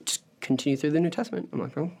 just continue through the New Testament. I'm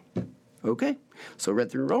like, oh, okay. So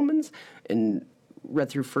read through Romans and read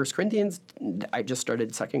through 1 Corinthians. I just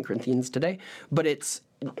started 2 Corinthians today. But it's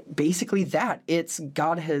basically that. It's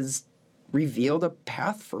God has revealed a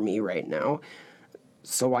path for me right now.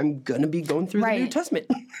 So I'm going to be going through the New Testament.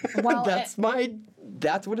 Well, that's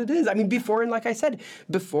what it is. I mean, before, and like I said,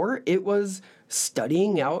 before it was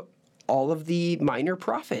studying out all of the minor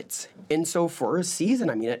prophets. And so for a season,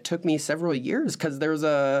 I mean, it took me several years because there was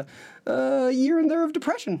a year in there of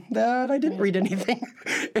depression that I didn't read anything.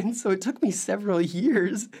 And so it took me several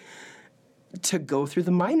years to go through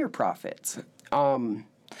the minor prophets.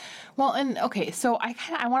 Well, and okay, so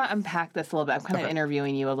I want to unpack this a little bit. I'm kind of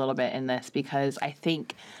interviewing you a little bit in this because I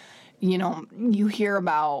think, you hear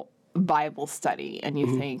about Bible study and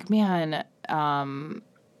you think, man,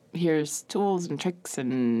 here's tools and tricks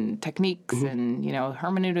and techniques and,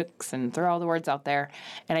 hermeneutics and throw all the words out there.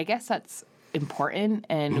 And I guess that's important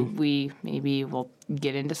and we maybe will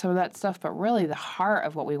get into some of that stuff. But really the heart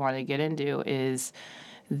of what we want to get into is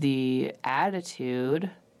the attitude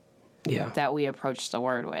that we approach the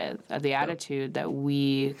word with, the attitude that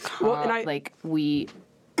we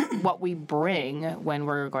what we bring when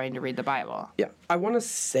we're going to read the Bible. Yeah, I want to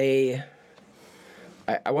say,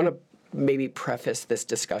 I want to maybe preface this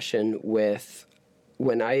discussion with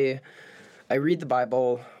when I read the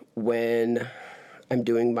Bible when I'm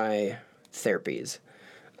doing my therapies.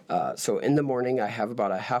 So in the morning, I have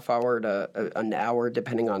about a half hour to an hour,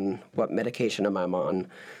 depending on what medication I'm on.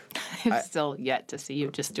 I've still yet to see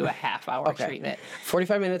you just do a half-hour treatment.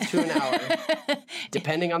 45 minutes to an hour,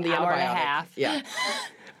 depending on the hour antibiotic. And a half. Yeah.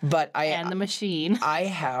 But and the machine. I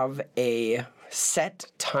have a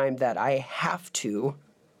set time that I have to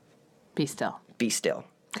be still. Be still.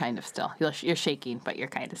 Kind of still. You're shaking, but you're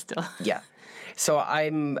kind of still. Yeah. So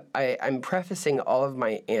I'm prefacing all of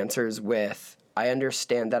my answers with, I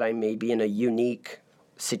understand that I may be in a unique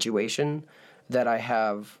situation that I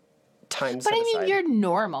have time set aside. But I mean, you're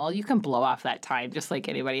normal. You can blow off that time just like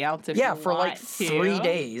anybody else if you want to. Yeah, for like 3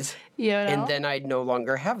 days. And then I'd no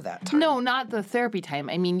longer have that time. No, not the therapy time.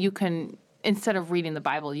 I mean, you can, instead of reading the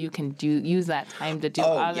Bible, you can use that time to do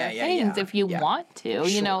other things if you want to.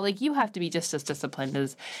 Sure. You have to be just as disciplined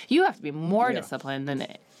as, you have to be more disciplined than,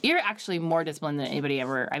 you're actually more disciplined than anybody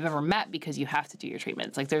I've ever met because you have to do your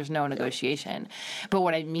treatments. Like, there's no negotiation. But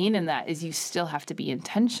what I mean in that is you still have to be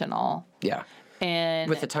intentional. Yeah. And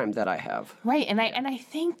with the time that I have. Right. And I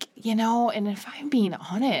think, and if I'm being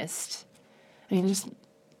honest, I mean, just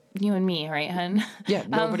you and me, right, hun? Yeah,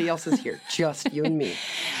 nobody else is here. Just you and me.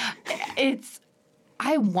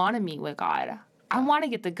 I want to meet with God. I want to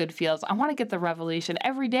get the good feels. I want to get the revelation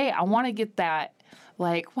every day. I want to get that,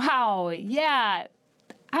 like, wow, yeah,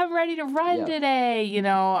 I'm ready to run today,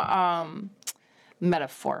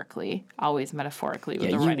 metaphorically, always metaphorically with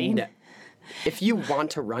the running. If you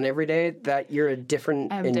want to run every day, that you're a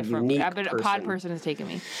different unique person. A pod person has taken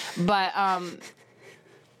me. But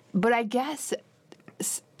I guess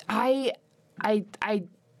I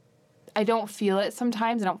don't feel it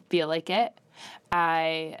sometimes. I don't feel like it.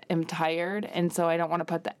 I am tired, and so I don't want to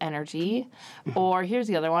put the energy. Or here's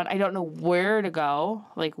the other one. I don't know where to go,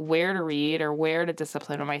 like where to read or where to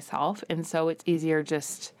discipline myself. And so it's easier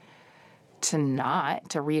just to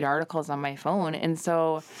read articles on my phone. And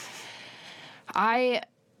so I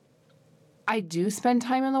do spend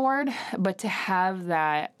time in the Word, but to have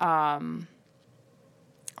that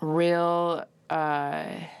real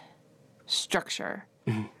structure,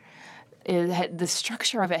 the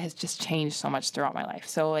structure of it has just changed so much throughout my life.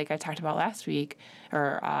 So like I talked about last week,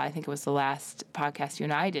 or I think it was the last podcast you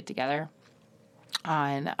and I did together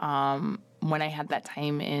on when I had that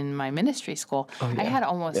time in my ministry school, I had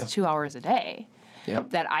almost 2 hours a day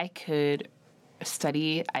that I could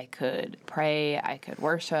study, I could pray, I could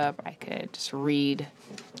worship, I could just read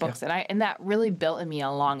books, and that really built in me a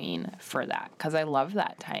longing for that because I love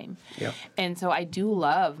that time. And so I do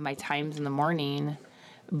love my times in the morning,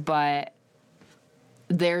 but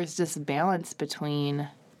there's this balance between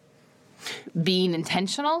being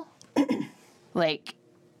intentional, like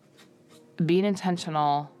being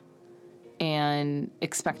intentional and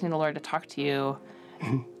expecting the Lord to talk to you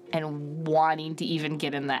and wanting to even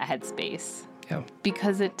get in that headspace.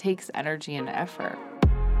 Because it takes energy and effort.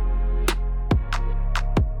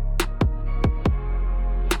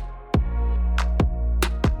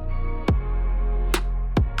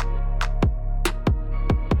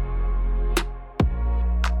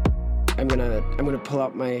 I'm going to pull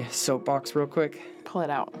out my soapbox real quick Pull it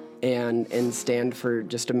out. and stand for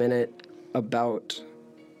just a minute about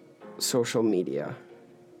social media.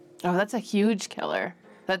 Oh, that's a huge killer.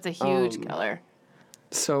 That's a huge killer.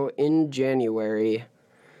 So in January,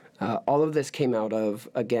 all of this came out of,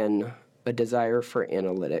 again, a desire for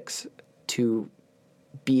analytics to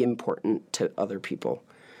be important to other people.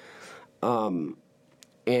 And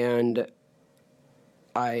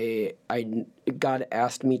God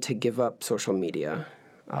asked me to give up social media,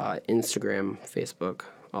 Instagram, Facebook,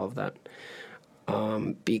 all of that.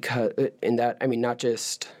 Because in that, I mean, not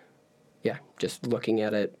just, just looking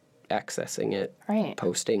at it, accessing it, Right.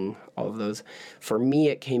 posting, all of those. For me,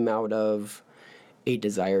 it came out of a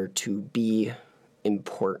desire to be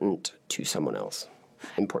important to someone else,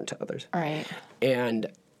 important to others. Right.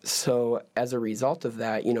 And so as a result of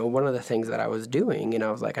that, one of the things that I was doing, and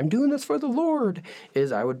I was like, I'm doing this for the Lord,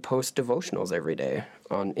 is I would post devotionals every day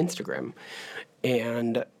on Instagram.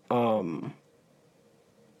 And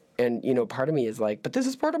part of me is like, but this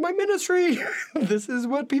is part of my ministry. This is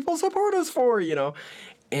what people support us for,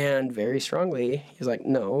 And very strongly, he's like,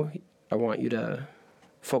 no, I want you to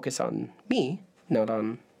focus on me, not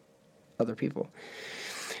on other people.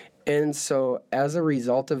 And so as a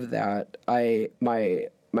result of that,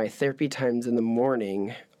 my therapy times in the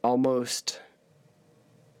morning almost,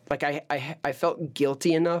 like I felt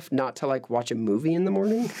guilty enough not to like watch a movie in the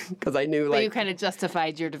morning because I knew But you kind of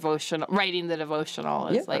justified your devotional, writing the devotional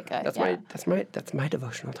as that's my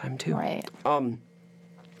devotional time too. Right.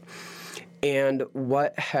 And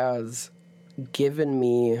what has given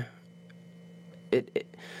me it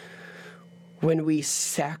when we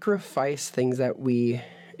sacrifice things that we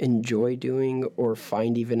enjoy doing or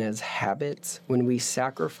find even as habits, when we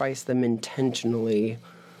sacrifice them intentionally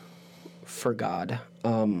for God,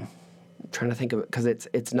 I'm trying to think of it because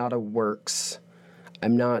it's not a works.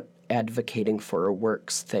 I'm not advocating for a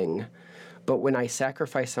works thing, but when I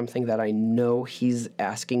sacrifice something that I know He's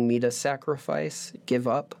asking me to sacrifice, give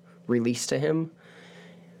up, release to Him,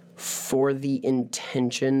 for the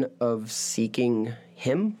intention of seeking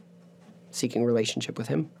Him, seeking relationship with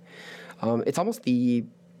Him, it's almost the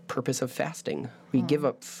purpose of fasting. We give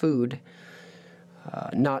up food,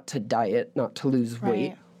 not to diet, not to lose weight.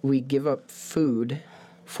 Right. We give up food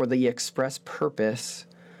for the express purpose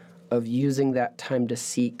of using that time to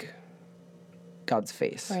seek God's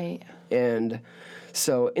face. Right. And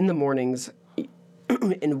so in the mornings,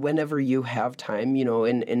 and whenever you have time,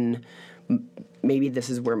 and maybe this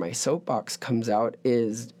is where my soapbox comes out,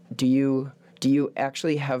 is do you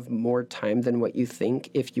actually have more time than what you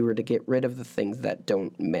think if you were to get rid of the things that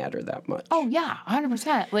don't matter that much? Oh, yeah,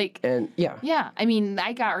 100%. Yeah. I mean,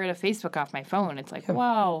 I got rid of Facebook off my phone. It's like,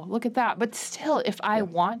 wow, look at that. But still, if I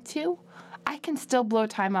want to, I can still blow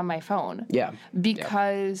time on my phone. Yeah.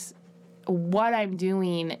 Because what I'm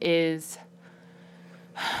doing is,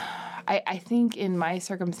 I think in my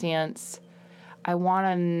circumstance, I want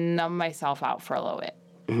to numb myself out for a little bit.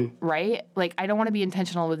 Mm-hmm. Right? Like, I don't want to be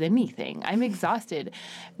intentional with anything. I'm exhausted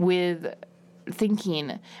with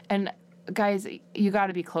thinking. And guys, you got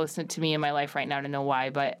to be close to me in my life right now to know why,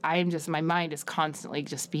 but my mind is constantly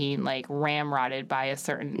just being like ramrodded by a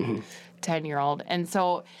certain 10-year-old. And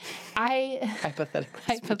so hypothetical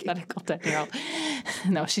 10-year-old.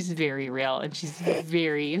 No, she's very real and she's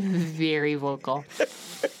very, very vocal.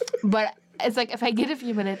 But it's like, if I get a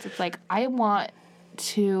few minutes, it's like, I want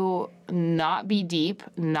to not be deep,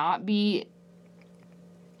 not be,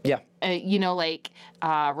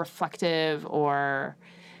 reflective, or,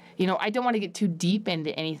 I don't want to get too deep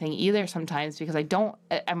into anything either sometimes because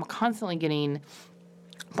I'm constantly getting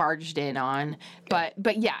barged in on. But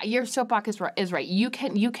yeah, your soapbox is right. You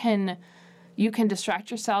can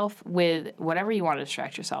distract yourself with whatever you want to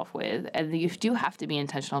distract yourself with, and you do have to be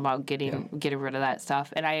intentional about getting rid of that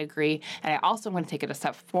stuff. And I agree. And I also want to take it a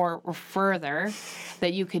step further,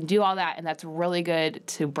 that you can do all that, and that's really good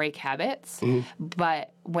to break habits. Mm-hmm.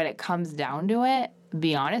 But when it comes down to it,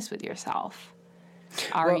 be honest with yourself.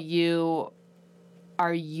 Are you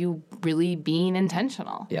really being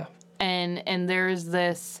intentional? Yeah. And there's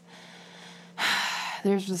this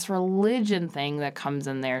religion thing that comes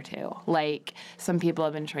in there too. Like, some people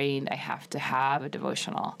have been trained, I have to have a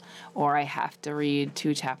devotional, or I have to read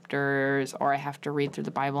 2 chapters, or I have to read through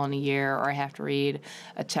the Bible in a year, or I have to read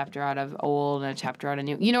a chapter out of Old and a chapter out of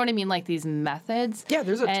New. You know what I mean? Like, these methods. Yeah,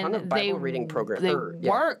 there's a ton of Bible reading programs. They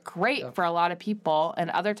work great for a lot of people, and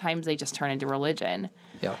other times they just turn into religion.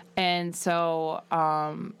 Yeah. And so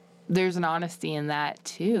there's an honesty in that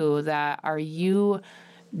too, that are you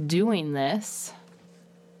doing this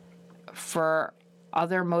for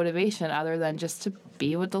other motivation other than just to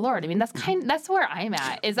be with the Lord. I mean, that's where I'm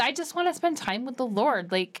at, is I just want to spend time with the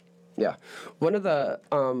Lord. Like, yeah. One of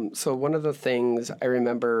the things I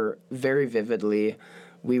remember very vividly,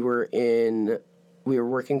 we were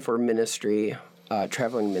working for ministry,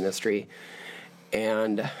 traveling ministry,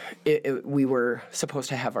 and we were supposed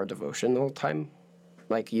to have our devotional time.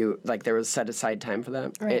 There was set aside time for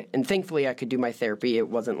that. Right. And thankfully I could do my therapy. It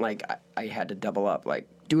wasn't like I had to double up, like,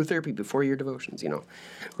 do a therapy before your devotions,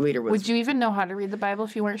 Later was... Would you even know how to read the Bible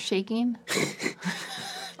if you weren't shaking?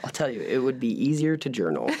 I'll tell you, it would be easier to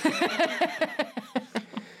journal. I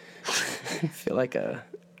feel like a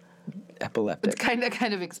epileptic. It's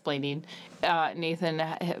kind of explaining. Nathan,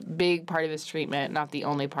 a big part of his treatment, not the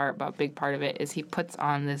only part, but a big part of it, is he puts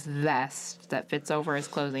on this vest that fits over his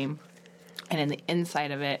clothing. And in the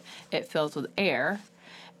inside of it, it fills with air,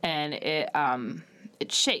 and it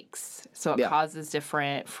shakes. So it causes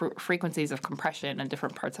different frequencies of compression in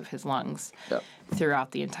different parts of his lungs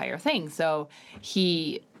throughout the entire thing. So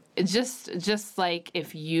he just like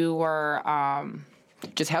if you were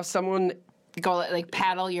just have someone go like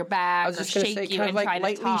paddle your back or shake you and try to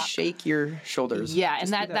lightly talk. shake your shoulders. Yeah,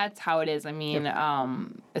 and that's how it is. I mean,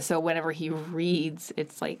 so whenever he reads,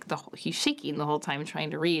 it's like he's shaking the whole time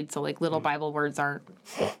trying to read. So like little Bible words aren't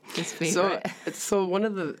his favorite. So one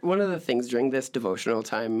of the things during this devotional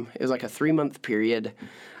time, it was like a 3-month period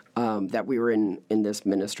that we were in this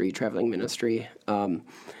ministry, traveling ministry,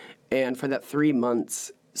 and for that 3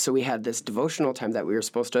 months. So we had this devotional time that we were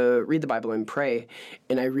supposed to read the Bible and pray,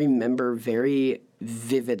 and I remember very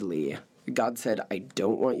vividly, God said, I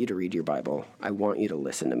don't want you to read your Bible. I want you to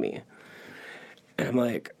listen to me. And I'm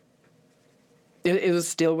like, it was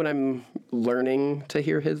still when I'm learning to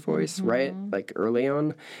hear his voice, right? Like early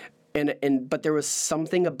on. But there was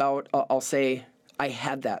something about, I'll say, I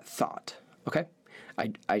had that thought, okay?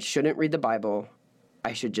 I shouldn't read the Bible.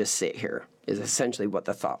 I should just sit here, is essentially what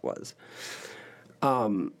the thought was.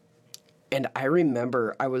 And I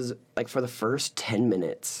remember I was, like, for the first 10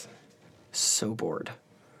 minutes, so bored.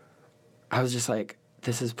 I was just like,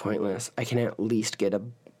 this is pointless. I can at least get a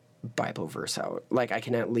Bible verse out. Like, I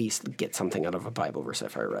can at least get something out of a Bible verse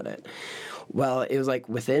if I read it. Well, it was like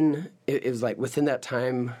within that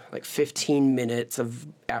time, like 15 minutes of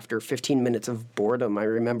boredom, I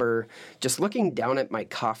remember just looking down at my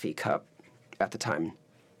coffee cup at the time.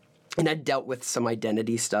 And I'd dealt with some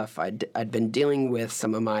identity stuff. I'd been dealing with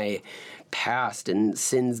some of my past and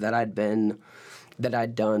sins that I'd done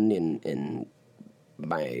in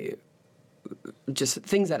my just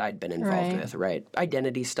things that I'd been involved with, right?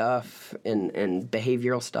 Identity stuff and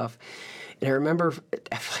behavioral stuff. And I remember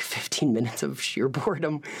after like 15 minutes of sheer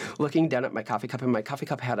boredom looking down at my coffee cup, and my coffee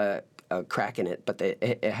cup had a crack in it, but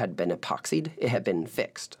it had been epoxied. It had been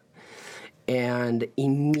fixed. And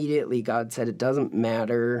immediately God said, it doesn't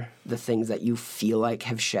matter the things that you feel like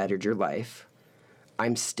have shattered your life.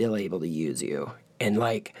 I'm still able to use you. And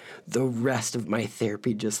like the rest of my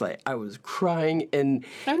therapy, just like I was crying. And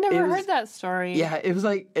I've never heard that story. Yeah, it was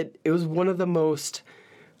like, it was one of the most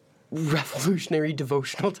revolutionary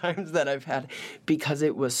devotional times that I've had because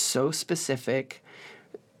it was so specific.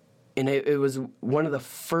 And it was one of the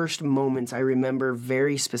first moments I remember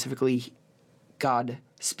very specifically God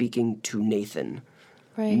speaking to Nathan.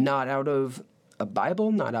 Right. Not out of a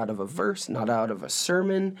Bible, not out of a verse, not out of a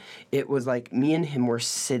sermon. It was like me and him were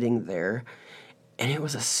sitting there, and it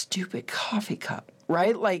was a stupid coffee cup,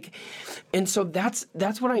 right? Like, and so that's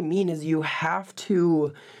what I mean is you have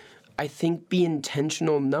to, I think, be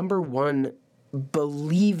intentional. Number one,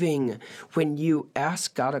 believing when you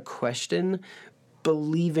ask God a question,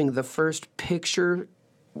 believing the first picture,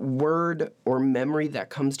 word, or memory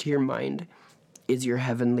that comes to your mind is your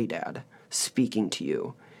heavenly dad speaking to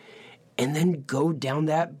you. And then go down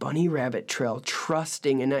that bunny rabbit trail,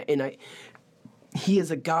 trusting, and he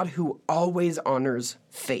is a God who always honors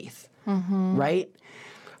faith, right?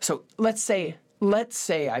 So let's say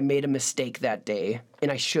I made a mistake that day,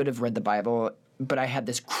 and I should have read the Bible, but I had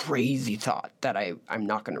this crazy thought that I'm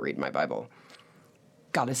not going to read my Bible.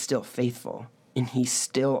 God is still faithful, and he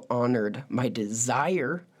still honored my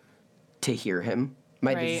desire to hear him,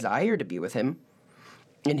 my desire to be with him.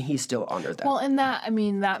 And he still honored that. Well, and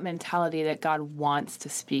that mentality that God wants to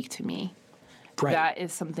speak to me, that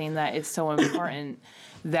is something that is so important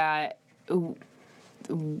that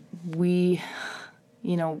we,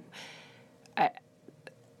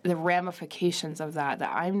 the ramifications of that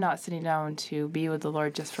I'm not sitting down to be with the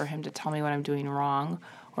Lord just for him to tell me what I'm doing wrong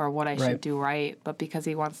or what I should do right, but because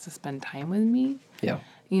he wants to spend time with me. Yeah.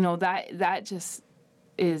 That just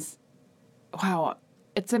is, wow.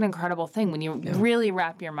 it's an incredible thing when you really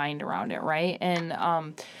wrap your mind around it, right? And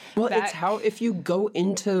well, it's how if you go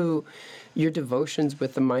into your devotions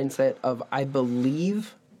with the mindset of I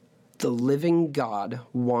believe the living God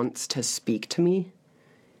wants to speak to me,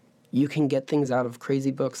 you can get things out of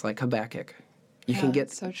crazy books like Habakkuk. You can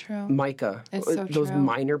get so true. Micah, those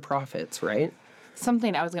minor prophets, right?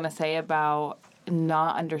 Something I was going to say about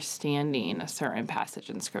not understanding a certain passage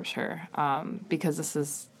in Scripture, because this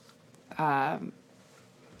is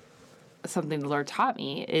something the Lord taught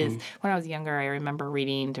me, is when I was younger, I remember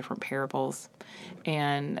reading different parables,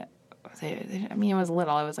 and I mean, it was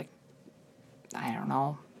little. I was like, I don't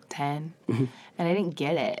know, 10, and I didn't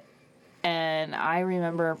get it. And I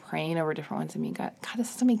remember praying over different ones and being, God,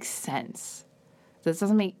 this doesn't make sense. This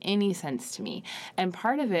doesn't make any sense to me. And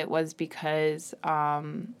part of it was because I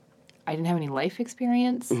didn't have any life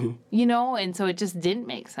experience, you know, and so it just didn't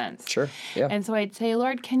make sense. Sure, yeah. And so I'd say,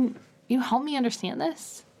 Lord, can you help me understand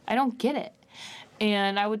this? I don't get it.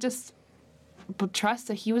 And I would just trust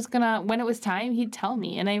that he was going to, when it was time, he'd tell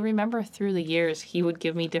me. And I remember through the years, he would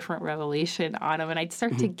give me different revelation on them, and I'd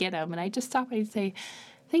start to get them, and I'd just stop and I'd say,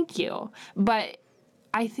 thank you. But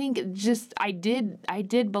I think just I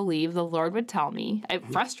did believe the Lord would tell me. It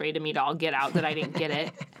frustrated me to all get out that I didn't get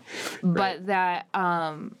it. But that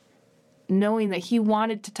knowing that he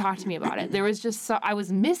wanted to talk to me about it. There was just I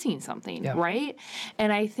was missing something, right?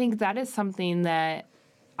 And I think that is something that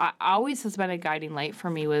always has been a guiding light for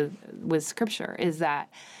me with Scripture, is that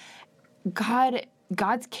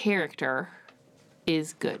God's character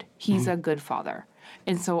is good. He's a good Father.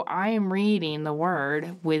 And so I am reading the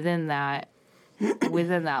Word within that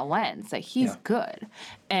lens, that he's good.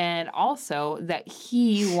 And also that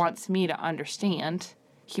he wants me to understand.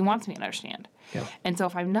 He wants me to understand. Yeah. And so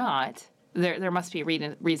if I'm not, there must be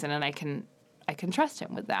a reason, and I can trust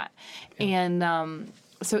him with that. Yeah. And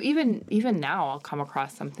so even now I'll come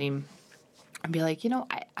across something and be like,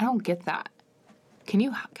 I don't get that. Can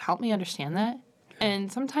you help me understand that?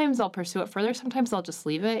 And sometimes I'll pursue it further. Sometimes I'll just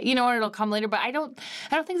leave it, or it'll come later. But I don't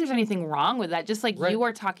think there's anything wrong with that. Just like you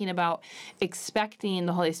are talking about expecting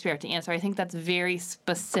the Holy Spirit to answer. I think that's very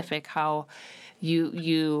specific how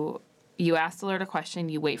you ask the Lord a question,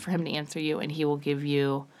 you wait for him to answer you, and he will give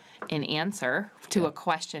you an answer to a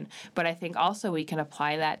question. But I think also we can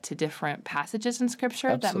apply that to different passages in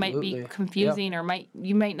Scripture that might be confusing or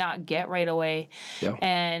you might not get right away. Yeah.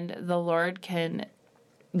 And the Lord can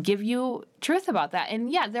give you truth about that.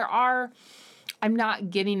 And I'm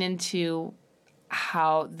not getting into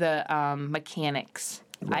how the mechanics,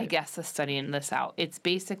 I guess, of studying this out. It's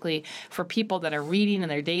basically for people that are reading in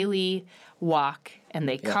their daily walk, and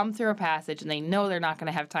they come through a passage and they know they're not going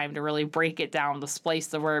to have time to really break it down, to splice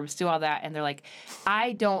the verbs, do all that. And they're like,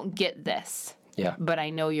 I don't get this, but I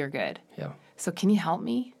know you're good. Yeah. So can you help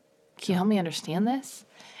me? Can you help me understand this?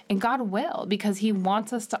 And God will, because he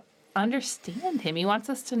wants us to understand him. He wants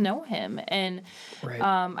us to know him. And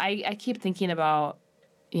I keep thinking about,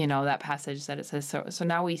 that passage that it says, so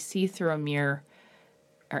now we see through a mirror,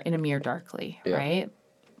 or in a mirror darkly, right?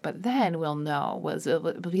 But then we'll know. It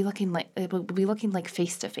will be looking like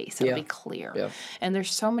face to face. It'll be clear. Yeah. And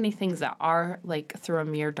there's so many things that are like through a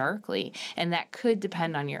mirror darkly, and that could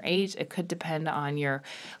depend on your age. It could depend on your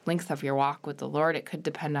length of your walk with the Lord. It could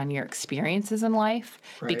depend on your experiences in life,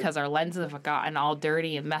 because our lenses have gotten all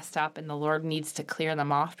dirty and messed up, and the Lord needs to clear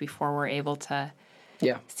them off before we're able to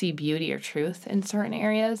see beauty or truth in certain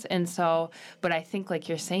areas. And so, but I think, like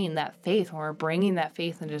you're saying, that faith, when we're bringing that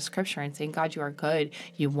faith into Scripture and saying, God, you are good.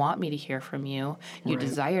 You want me to hear from you. You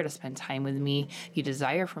desire to spend time with me. You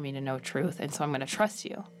desire for me to know truth. And so I'm going to trust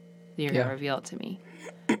you that you're going to reveal it to me.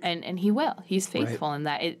 And he will. He's faithful in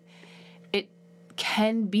that. It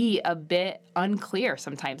can be a bit unclear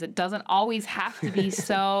sometimes. It doesn't always have to be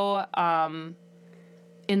so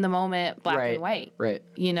in the moment, black and white. Right.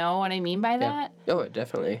 You know what I mean by that? Oh,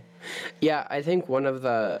 definitely. Yeah, I think one of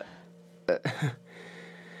the...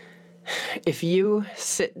 if you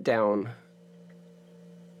sit down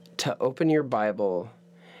to open your Bible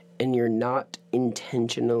and you're not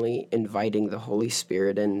intentionally inviting the Holy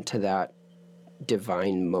Spirit into that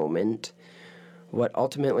divine moment, what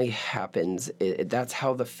ultimately happens is that's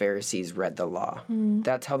how the Pharisees read the law.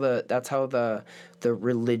 That's how the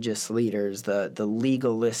religious leaders, the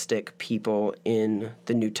legalistic people in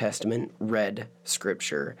the New Testament read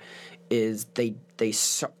Scripture. Is they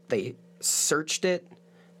searched it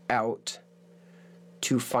out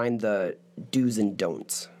to find the do's and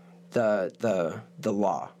don'ts, the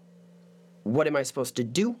law. What am I supposed to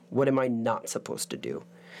do? What am I not supposed to do?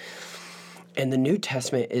 And the New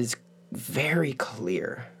Testament is very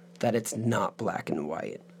clear that it's not black and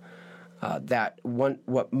white. That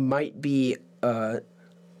what might be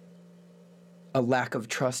a lack of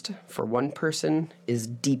trust for one person is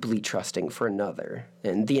deeply trusting for another.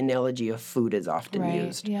 And the analogy of food is often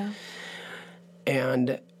used. Yeah.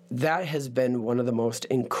 And that has been one of the most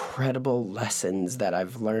incredible lessons that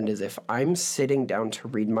I've learned is if I'm sitting down to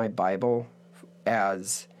read my Bible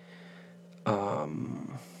as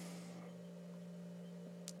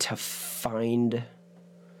to find,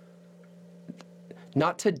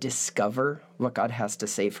 not to discover what God has to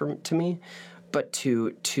say to me, but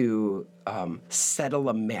to settle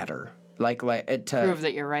a matter. To Prove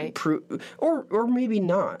that you're right. Or maybe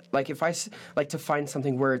not. Like if I like to find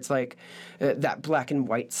something where it's like that black and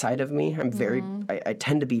white side of me. I'm very, I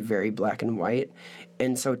tend to be very black and white,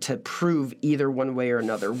 and so to prove either one way or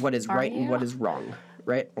another what is right and what is wrong,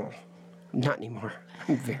 right? Well, not anymore.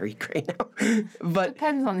 I'm very gray now. But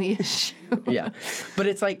depends on the issue. Yeah, but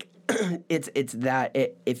it's like it's that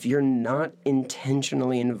if you're not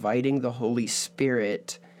intentionally inviting the Holy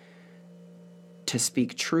Spirit to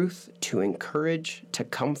speak truth, to encourage, to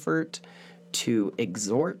comfort, to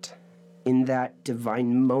exhort in that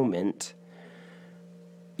divine moment,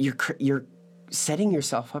 you're setting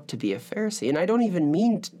yourself up to be a Pharisee. And I don't even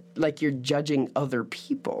mean like you're judging other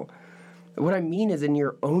people. What I mean is in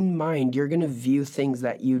your own mind, you're going to view things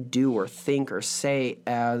that you do or think or say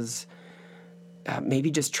as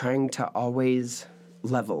maybe just trying to always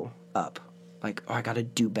level up. Like, oh, I got to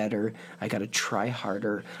do better. I got to try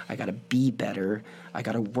harder. I got to be better. I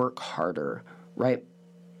got to work harder, right?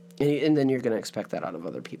 And then you're going to expect that out of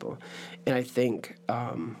other people. And I think,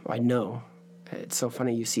 I know, it's so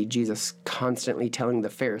funny you see Jesus constantly telling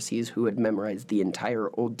the Pharisees who had memorized the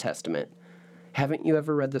entire Old Testament, haven't you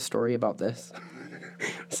ever read the story about this?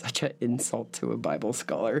 Such an insult to a Bible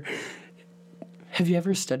scholar. Have you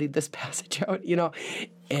ever studied this passage out? You know?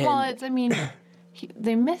 And well,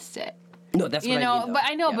 they missed it. No, that's what I mean, though. But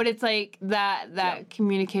I know, but it's like that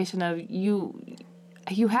communication of you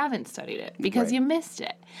haven't studied it because you missed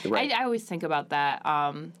it. Right. I always think about that,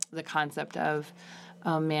 the concept of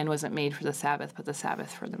man wasn't made for the Sabbath, but the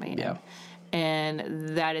Sabbath for the man. Yeah.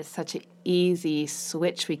 And that is such an easy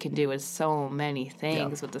switch we can do with so many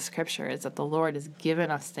things with the Scripture, is that the Lord has given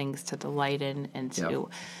us things to delight in and to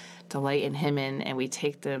delight in Him in, and we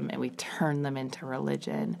take them and we turn them into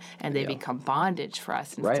religion, and they become bondage for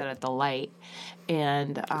us instead of delight.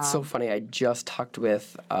 And it's so funny. I just talked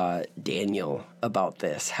with Daniel about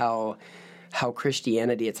this. How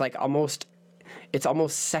Christianity, it's almost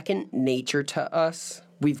second nature to us.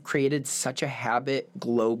 We've created such a habit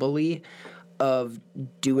globally of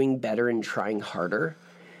doing better and trying harder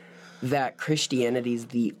that Christianity is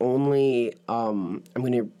the only, I'm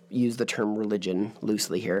going to use the term religion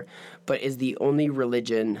loosely here, but is the only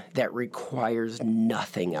religion that requires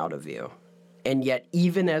nothing out of you. And yet,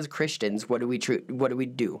 even as Christians, what do we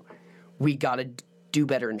do? We got to do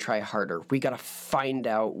better and try harder. We got to find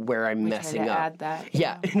out where I'm messing up. Add that,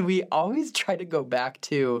 yeah, and we always try to go back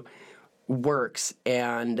to works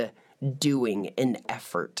and doing and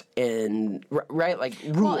effort and right, like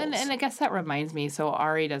rules. Well, and I guess that reminds me. So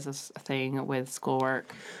Ari does this thing with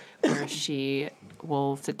schoolwork where she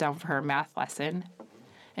will sit down for her math lesson,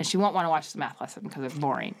 and she won't want to watch the math lesson because it's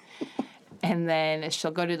boring. And then she'll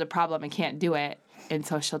go do the problem and can't do it, and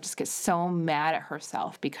so she'll just get so mad at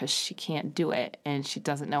herself because she can't do it, and she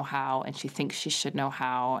doesn't know how, and she thinks she should know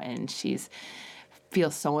how, and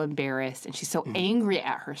feels so embarrassed, and she's so angry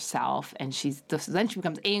at herself, and then she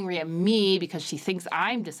becomes angry at me because she thinks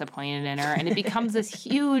I'm disappointed in her, and it becomes this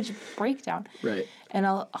huge breakdown. Right. And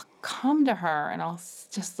I'll come to her, and I'll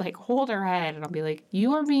just hold her head, and I'll be like,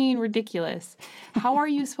 "You are being ridiculous. How are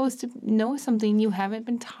you supposed to know something you haven't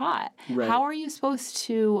been taught? Right. How are you supposed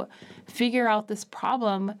to figure out this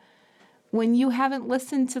problem when you haven't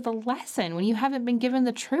listened to the lesson, when you haven't been given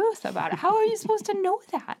the truth about it? How are you supposed to know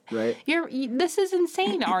that?" Right. This is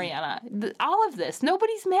insane, Ariana. All of this.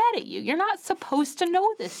 Nobody's mad at you. You're not supposed to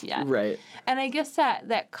know this yet. Right. And I guess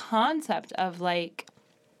that concept of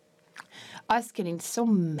us getting so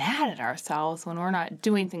mad at ourselves when we're not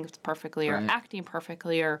doing things perfectly or acting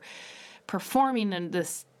perfectly or performing in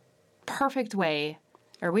this perfect way,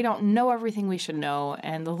 or we don't know everything we should know,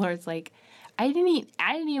 and the Lord's like, I didn't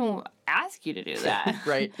even ask you to do that.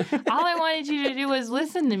 Right. All I wanted you to do was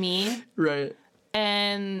listen to me. Right.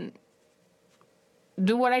 And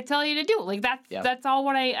do what I tell you to do. That's all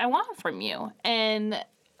what I want from you. And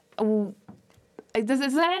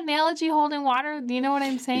is that analogy holding water? Do you know what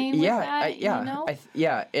I'm saying? Yeah. With that? You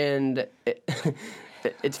know? And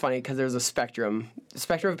it's funny because there's a spectrum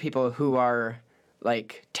of people who are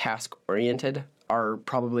task oriented are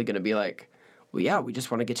probably going to be like, well, yeah, we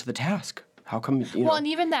just want to get to the task. How come, Well, and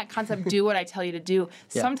even that concept, do what I tell you to do.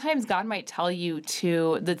 Sometimes God might tell you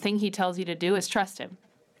the thing he tells you to do is trust him.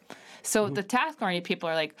 So the task-oriented people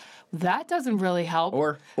are like, that doesn't really help.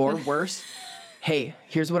 Or worse, hey,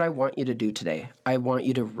 here's what I want you to do today. I want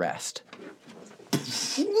you to rest.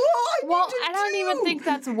 Well, I don't even think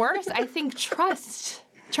that's worse. I think trust.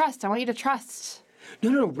 Trust. I want you to trust.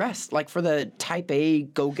 No, rest. Like for the type A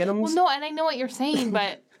go-get-ems. Well, no, and I know what you're saying,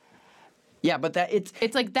 but yeah, but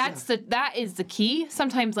it's like that is the key.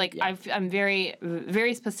 Sometimes like I'm very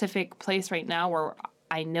very specific place right now where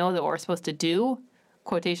I know that what we're supposed to do,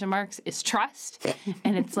 quotation marks, is trust,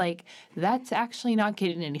 and it's like that's actually not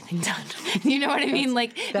getting anything done. You know what I mean?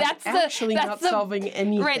 Like that's not solving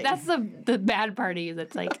anything. Right. That's the bad party.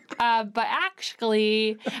 That's like, but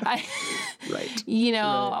actually, I, right. You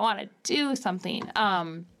know, I want to do something.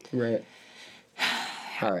 Right.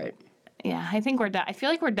 All right. Yeah, I think we're done. I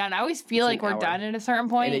feel like we're done. I always feel like we're done at a certain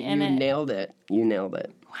point. You nailed it. You nailed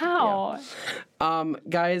it. Wow. Yeah.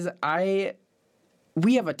 Guys,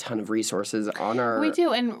 we have a ton of resources on our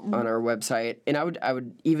on our website, and I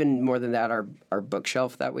would even more than that our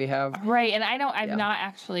bookshelf that we have. Right, and I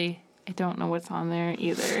don't know what's on there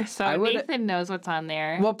either. So Nathan knows what's on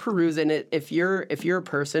there. Well, peruse in it. If you're a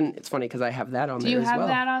person, it's funny because I have that on there as well. Do you have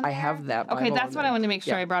that on there? I have that Bible. Okay, that's what I wanted to make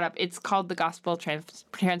sure I brought up. It's called the Gospel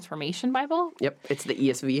Transformation Bible. Yep, it's the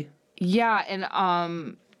ESV. Yeah,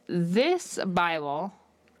 and this Bible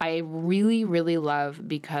I really, really love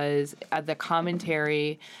because the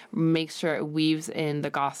commentary makes sure it weaves in the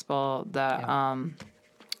gospel,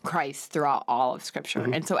 Christ throughout all of Scripture.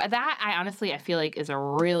 Mm-hmm. And so that, I feel like is a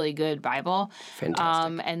really good Bible.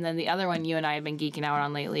 Fantastic. And then the other one you and I have been geeking out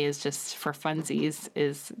on lately is just for funsies,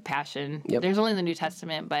 is Passion. Yep. There's only the New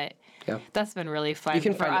Testament, but that's been really fun. You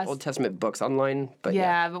can find Old Testament books online. But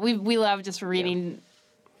but we love just reading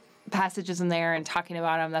passages in there and talking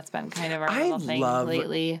about them. That's been kind of our little thing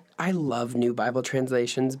lately. I love new Bible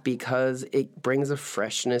translations because it brings a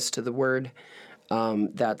freshness to the word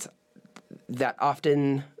that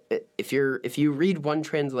often, if you read one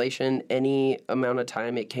translation any amount of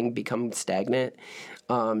time, it can become stagnant.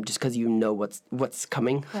 Just because you know what's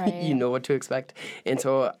coming, right. You know what to expect, and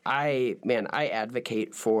so I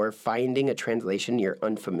advocate for finding a translation you're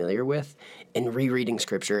unfamiliar with and rereading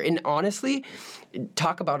Scripture. And honestly,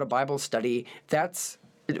 talk about a Bible study. That's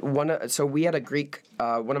so we had a Greek.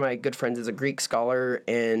 One of my good friends is a Greek scholar,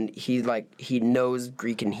 and he knows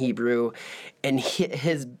Greek and Hebrew, and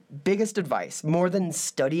his biggest advice, more than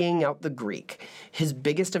studying out the Greek, his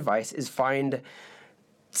biggest advice is find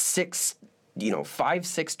 6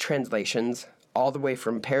 translations, all the way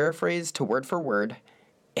from paraphrase to word for word,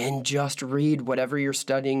 and just read whatever you're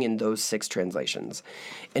studying in those 6 translations.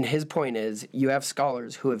 And his point is, you have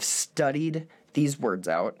scholars who have studied these words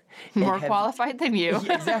out. More qualified than you.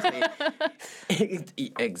 Exactly.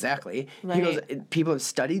 Exactly. Right. He goes, people have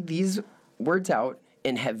studied these words out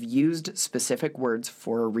and have used specific words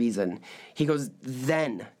for a reason. He goes,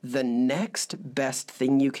 then the next best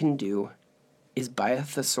thing you can do is buy a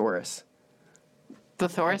thesaurus.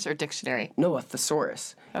 Thesaurus or dictionary? No, a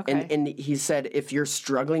thesaurus. Okay. And he said, if you're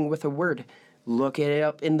struggling with a word, look it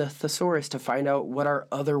up in the thesaurus to find out what are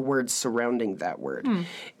other words surrounding that word.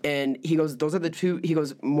 And he goes, those are the two. He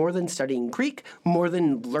goes, more than studying Greek, more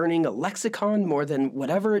than learning a lexicon, more than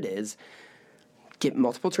whatever it is, get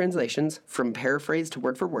multiple translations from paraphrase to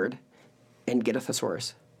word for word and get a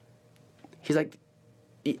thesaurus. He's like,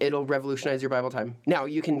 it'll revolutionize your Bible time. Now,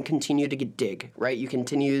 you can continue to dig, right? You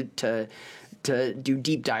continue to do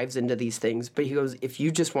deep dives into these things. But he goes, if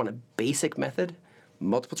you just want a basic method,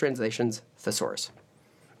 multiple translations, thesaurus.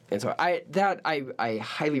 And so I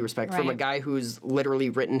highly respect from a guy who's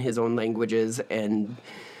literally written his own languages and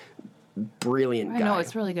brilliant guy. I know,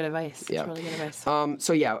 it's really good advice. Yeah. It's really good advice.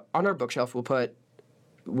 So on our bookshelf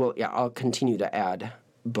I'll continue to add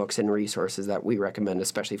books and resources that we recommend,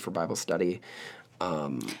 especially for Bible study.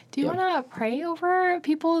 Do you want to pray over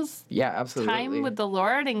people's absolutely. time with the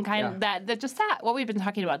Lord and kind of that what we've been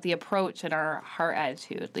talking about, the approach and our heart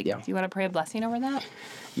attitude? Do you want to pray a blessing over that?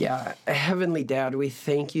 Yeah. Heavenly Dad, we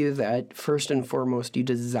thank you that first and foremost you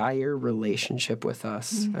desire relationship with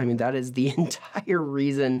us. Mm-hmm. I mean, that is the entire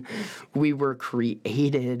reason we were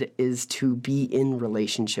created, is to be in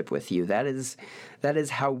relationship with you. That is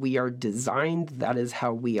how we are designed. That is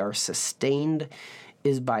how we are sustained,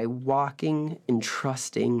 is by walking and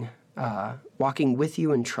trusting, walking with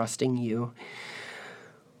you and trusting you.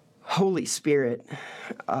 Holy Spirit,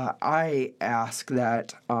 I ask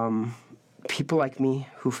that people like me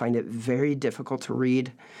who find it very difficult to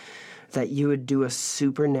read, that you would do a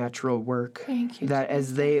supernatural work. Thank you, That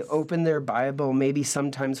as they open their Bible, maybe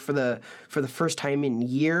sometimes for the first time in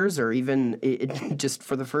years, or even just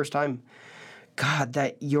for the first time, God,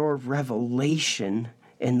 that your revelation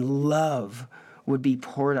and love would be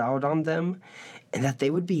poured out on them, and that they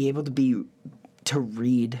would be able to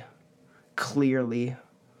read clearly.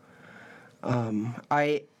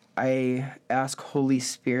 I ask, Holy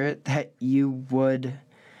Spirit, that you would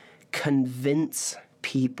convince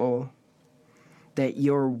people that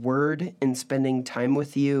your word and spending time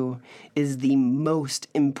with you is the most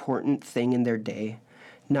important thing in their day.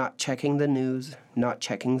 Not checking the news, not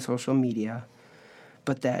checking social media,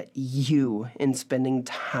 but that you and spending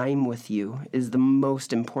time with you is the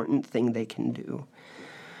most important thing they can do.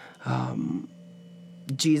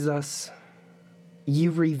 Jesus,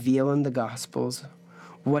 you reveal in the Gospels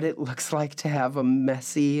what it looks like to have a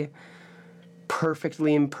messy,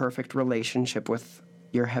 perfectly imperfect relationship with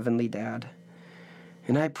your heavenly Dad.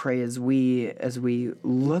 And I pray as we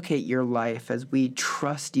look at your life, as we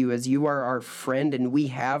trust you, as you are our friend and we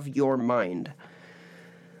have your mind,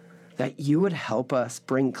 that you would help us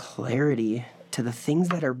bring clarity to the things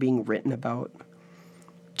that are being written about.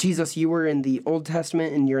 Jesus, you were in the Old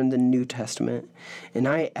Testament and you're in the New Testament. And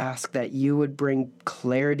I ask that you would bring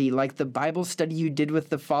clarity, like the Bible study you did with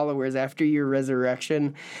the followers after your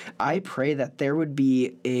resurrection. I pray that there would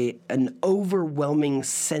be an overwhelming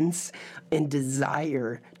sense and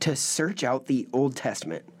desire to search out the Old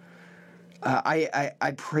Testament.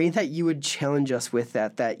 I pray that you would challenge us with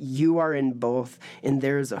that you are in both, and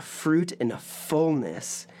there's a fruit and a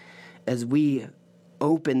fullness as we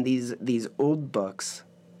open these old books,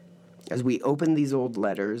 as we open these old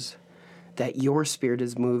letters, that your Spirit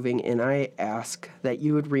is moving. And I ask that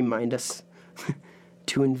you would remind us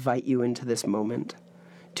to invite you into this moment,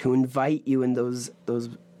 to invite you in those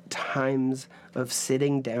times of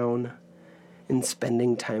sitting down and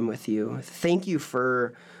spending time with you. Thank you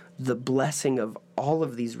for the blessing of all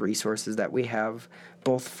of these resources that we have,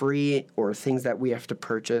 both free or things that we have to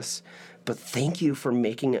purchase. But thank you for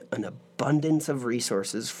making an abundance of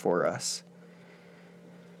resources for us.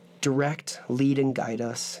 Direct, lead, and guide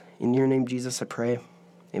us. In your name, Jesus, I pray.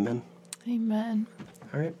 Amen. Amen.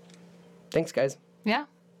 All right. Thanks, guys. Yeah.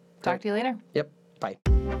 Talk to you later. Yep. Bye.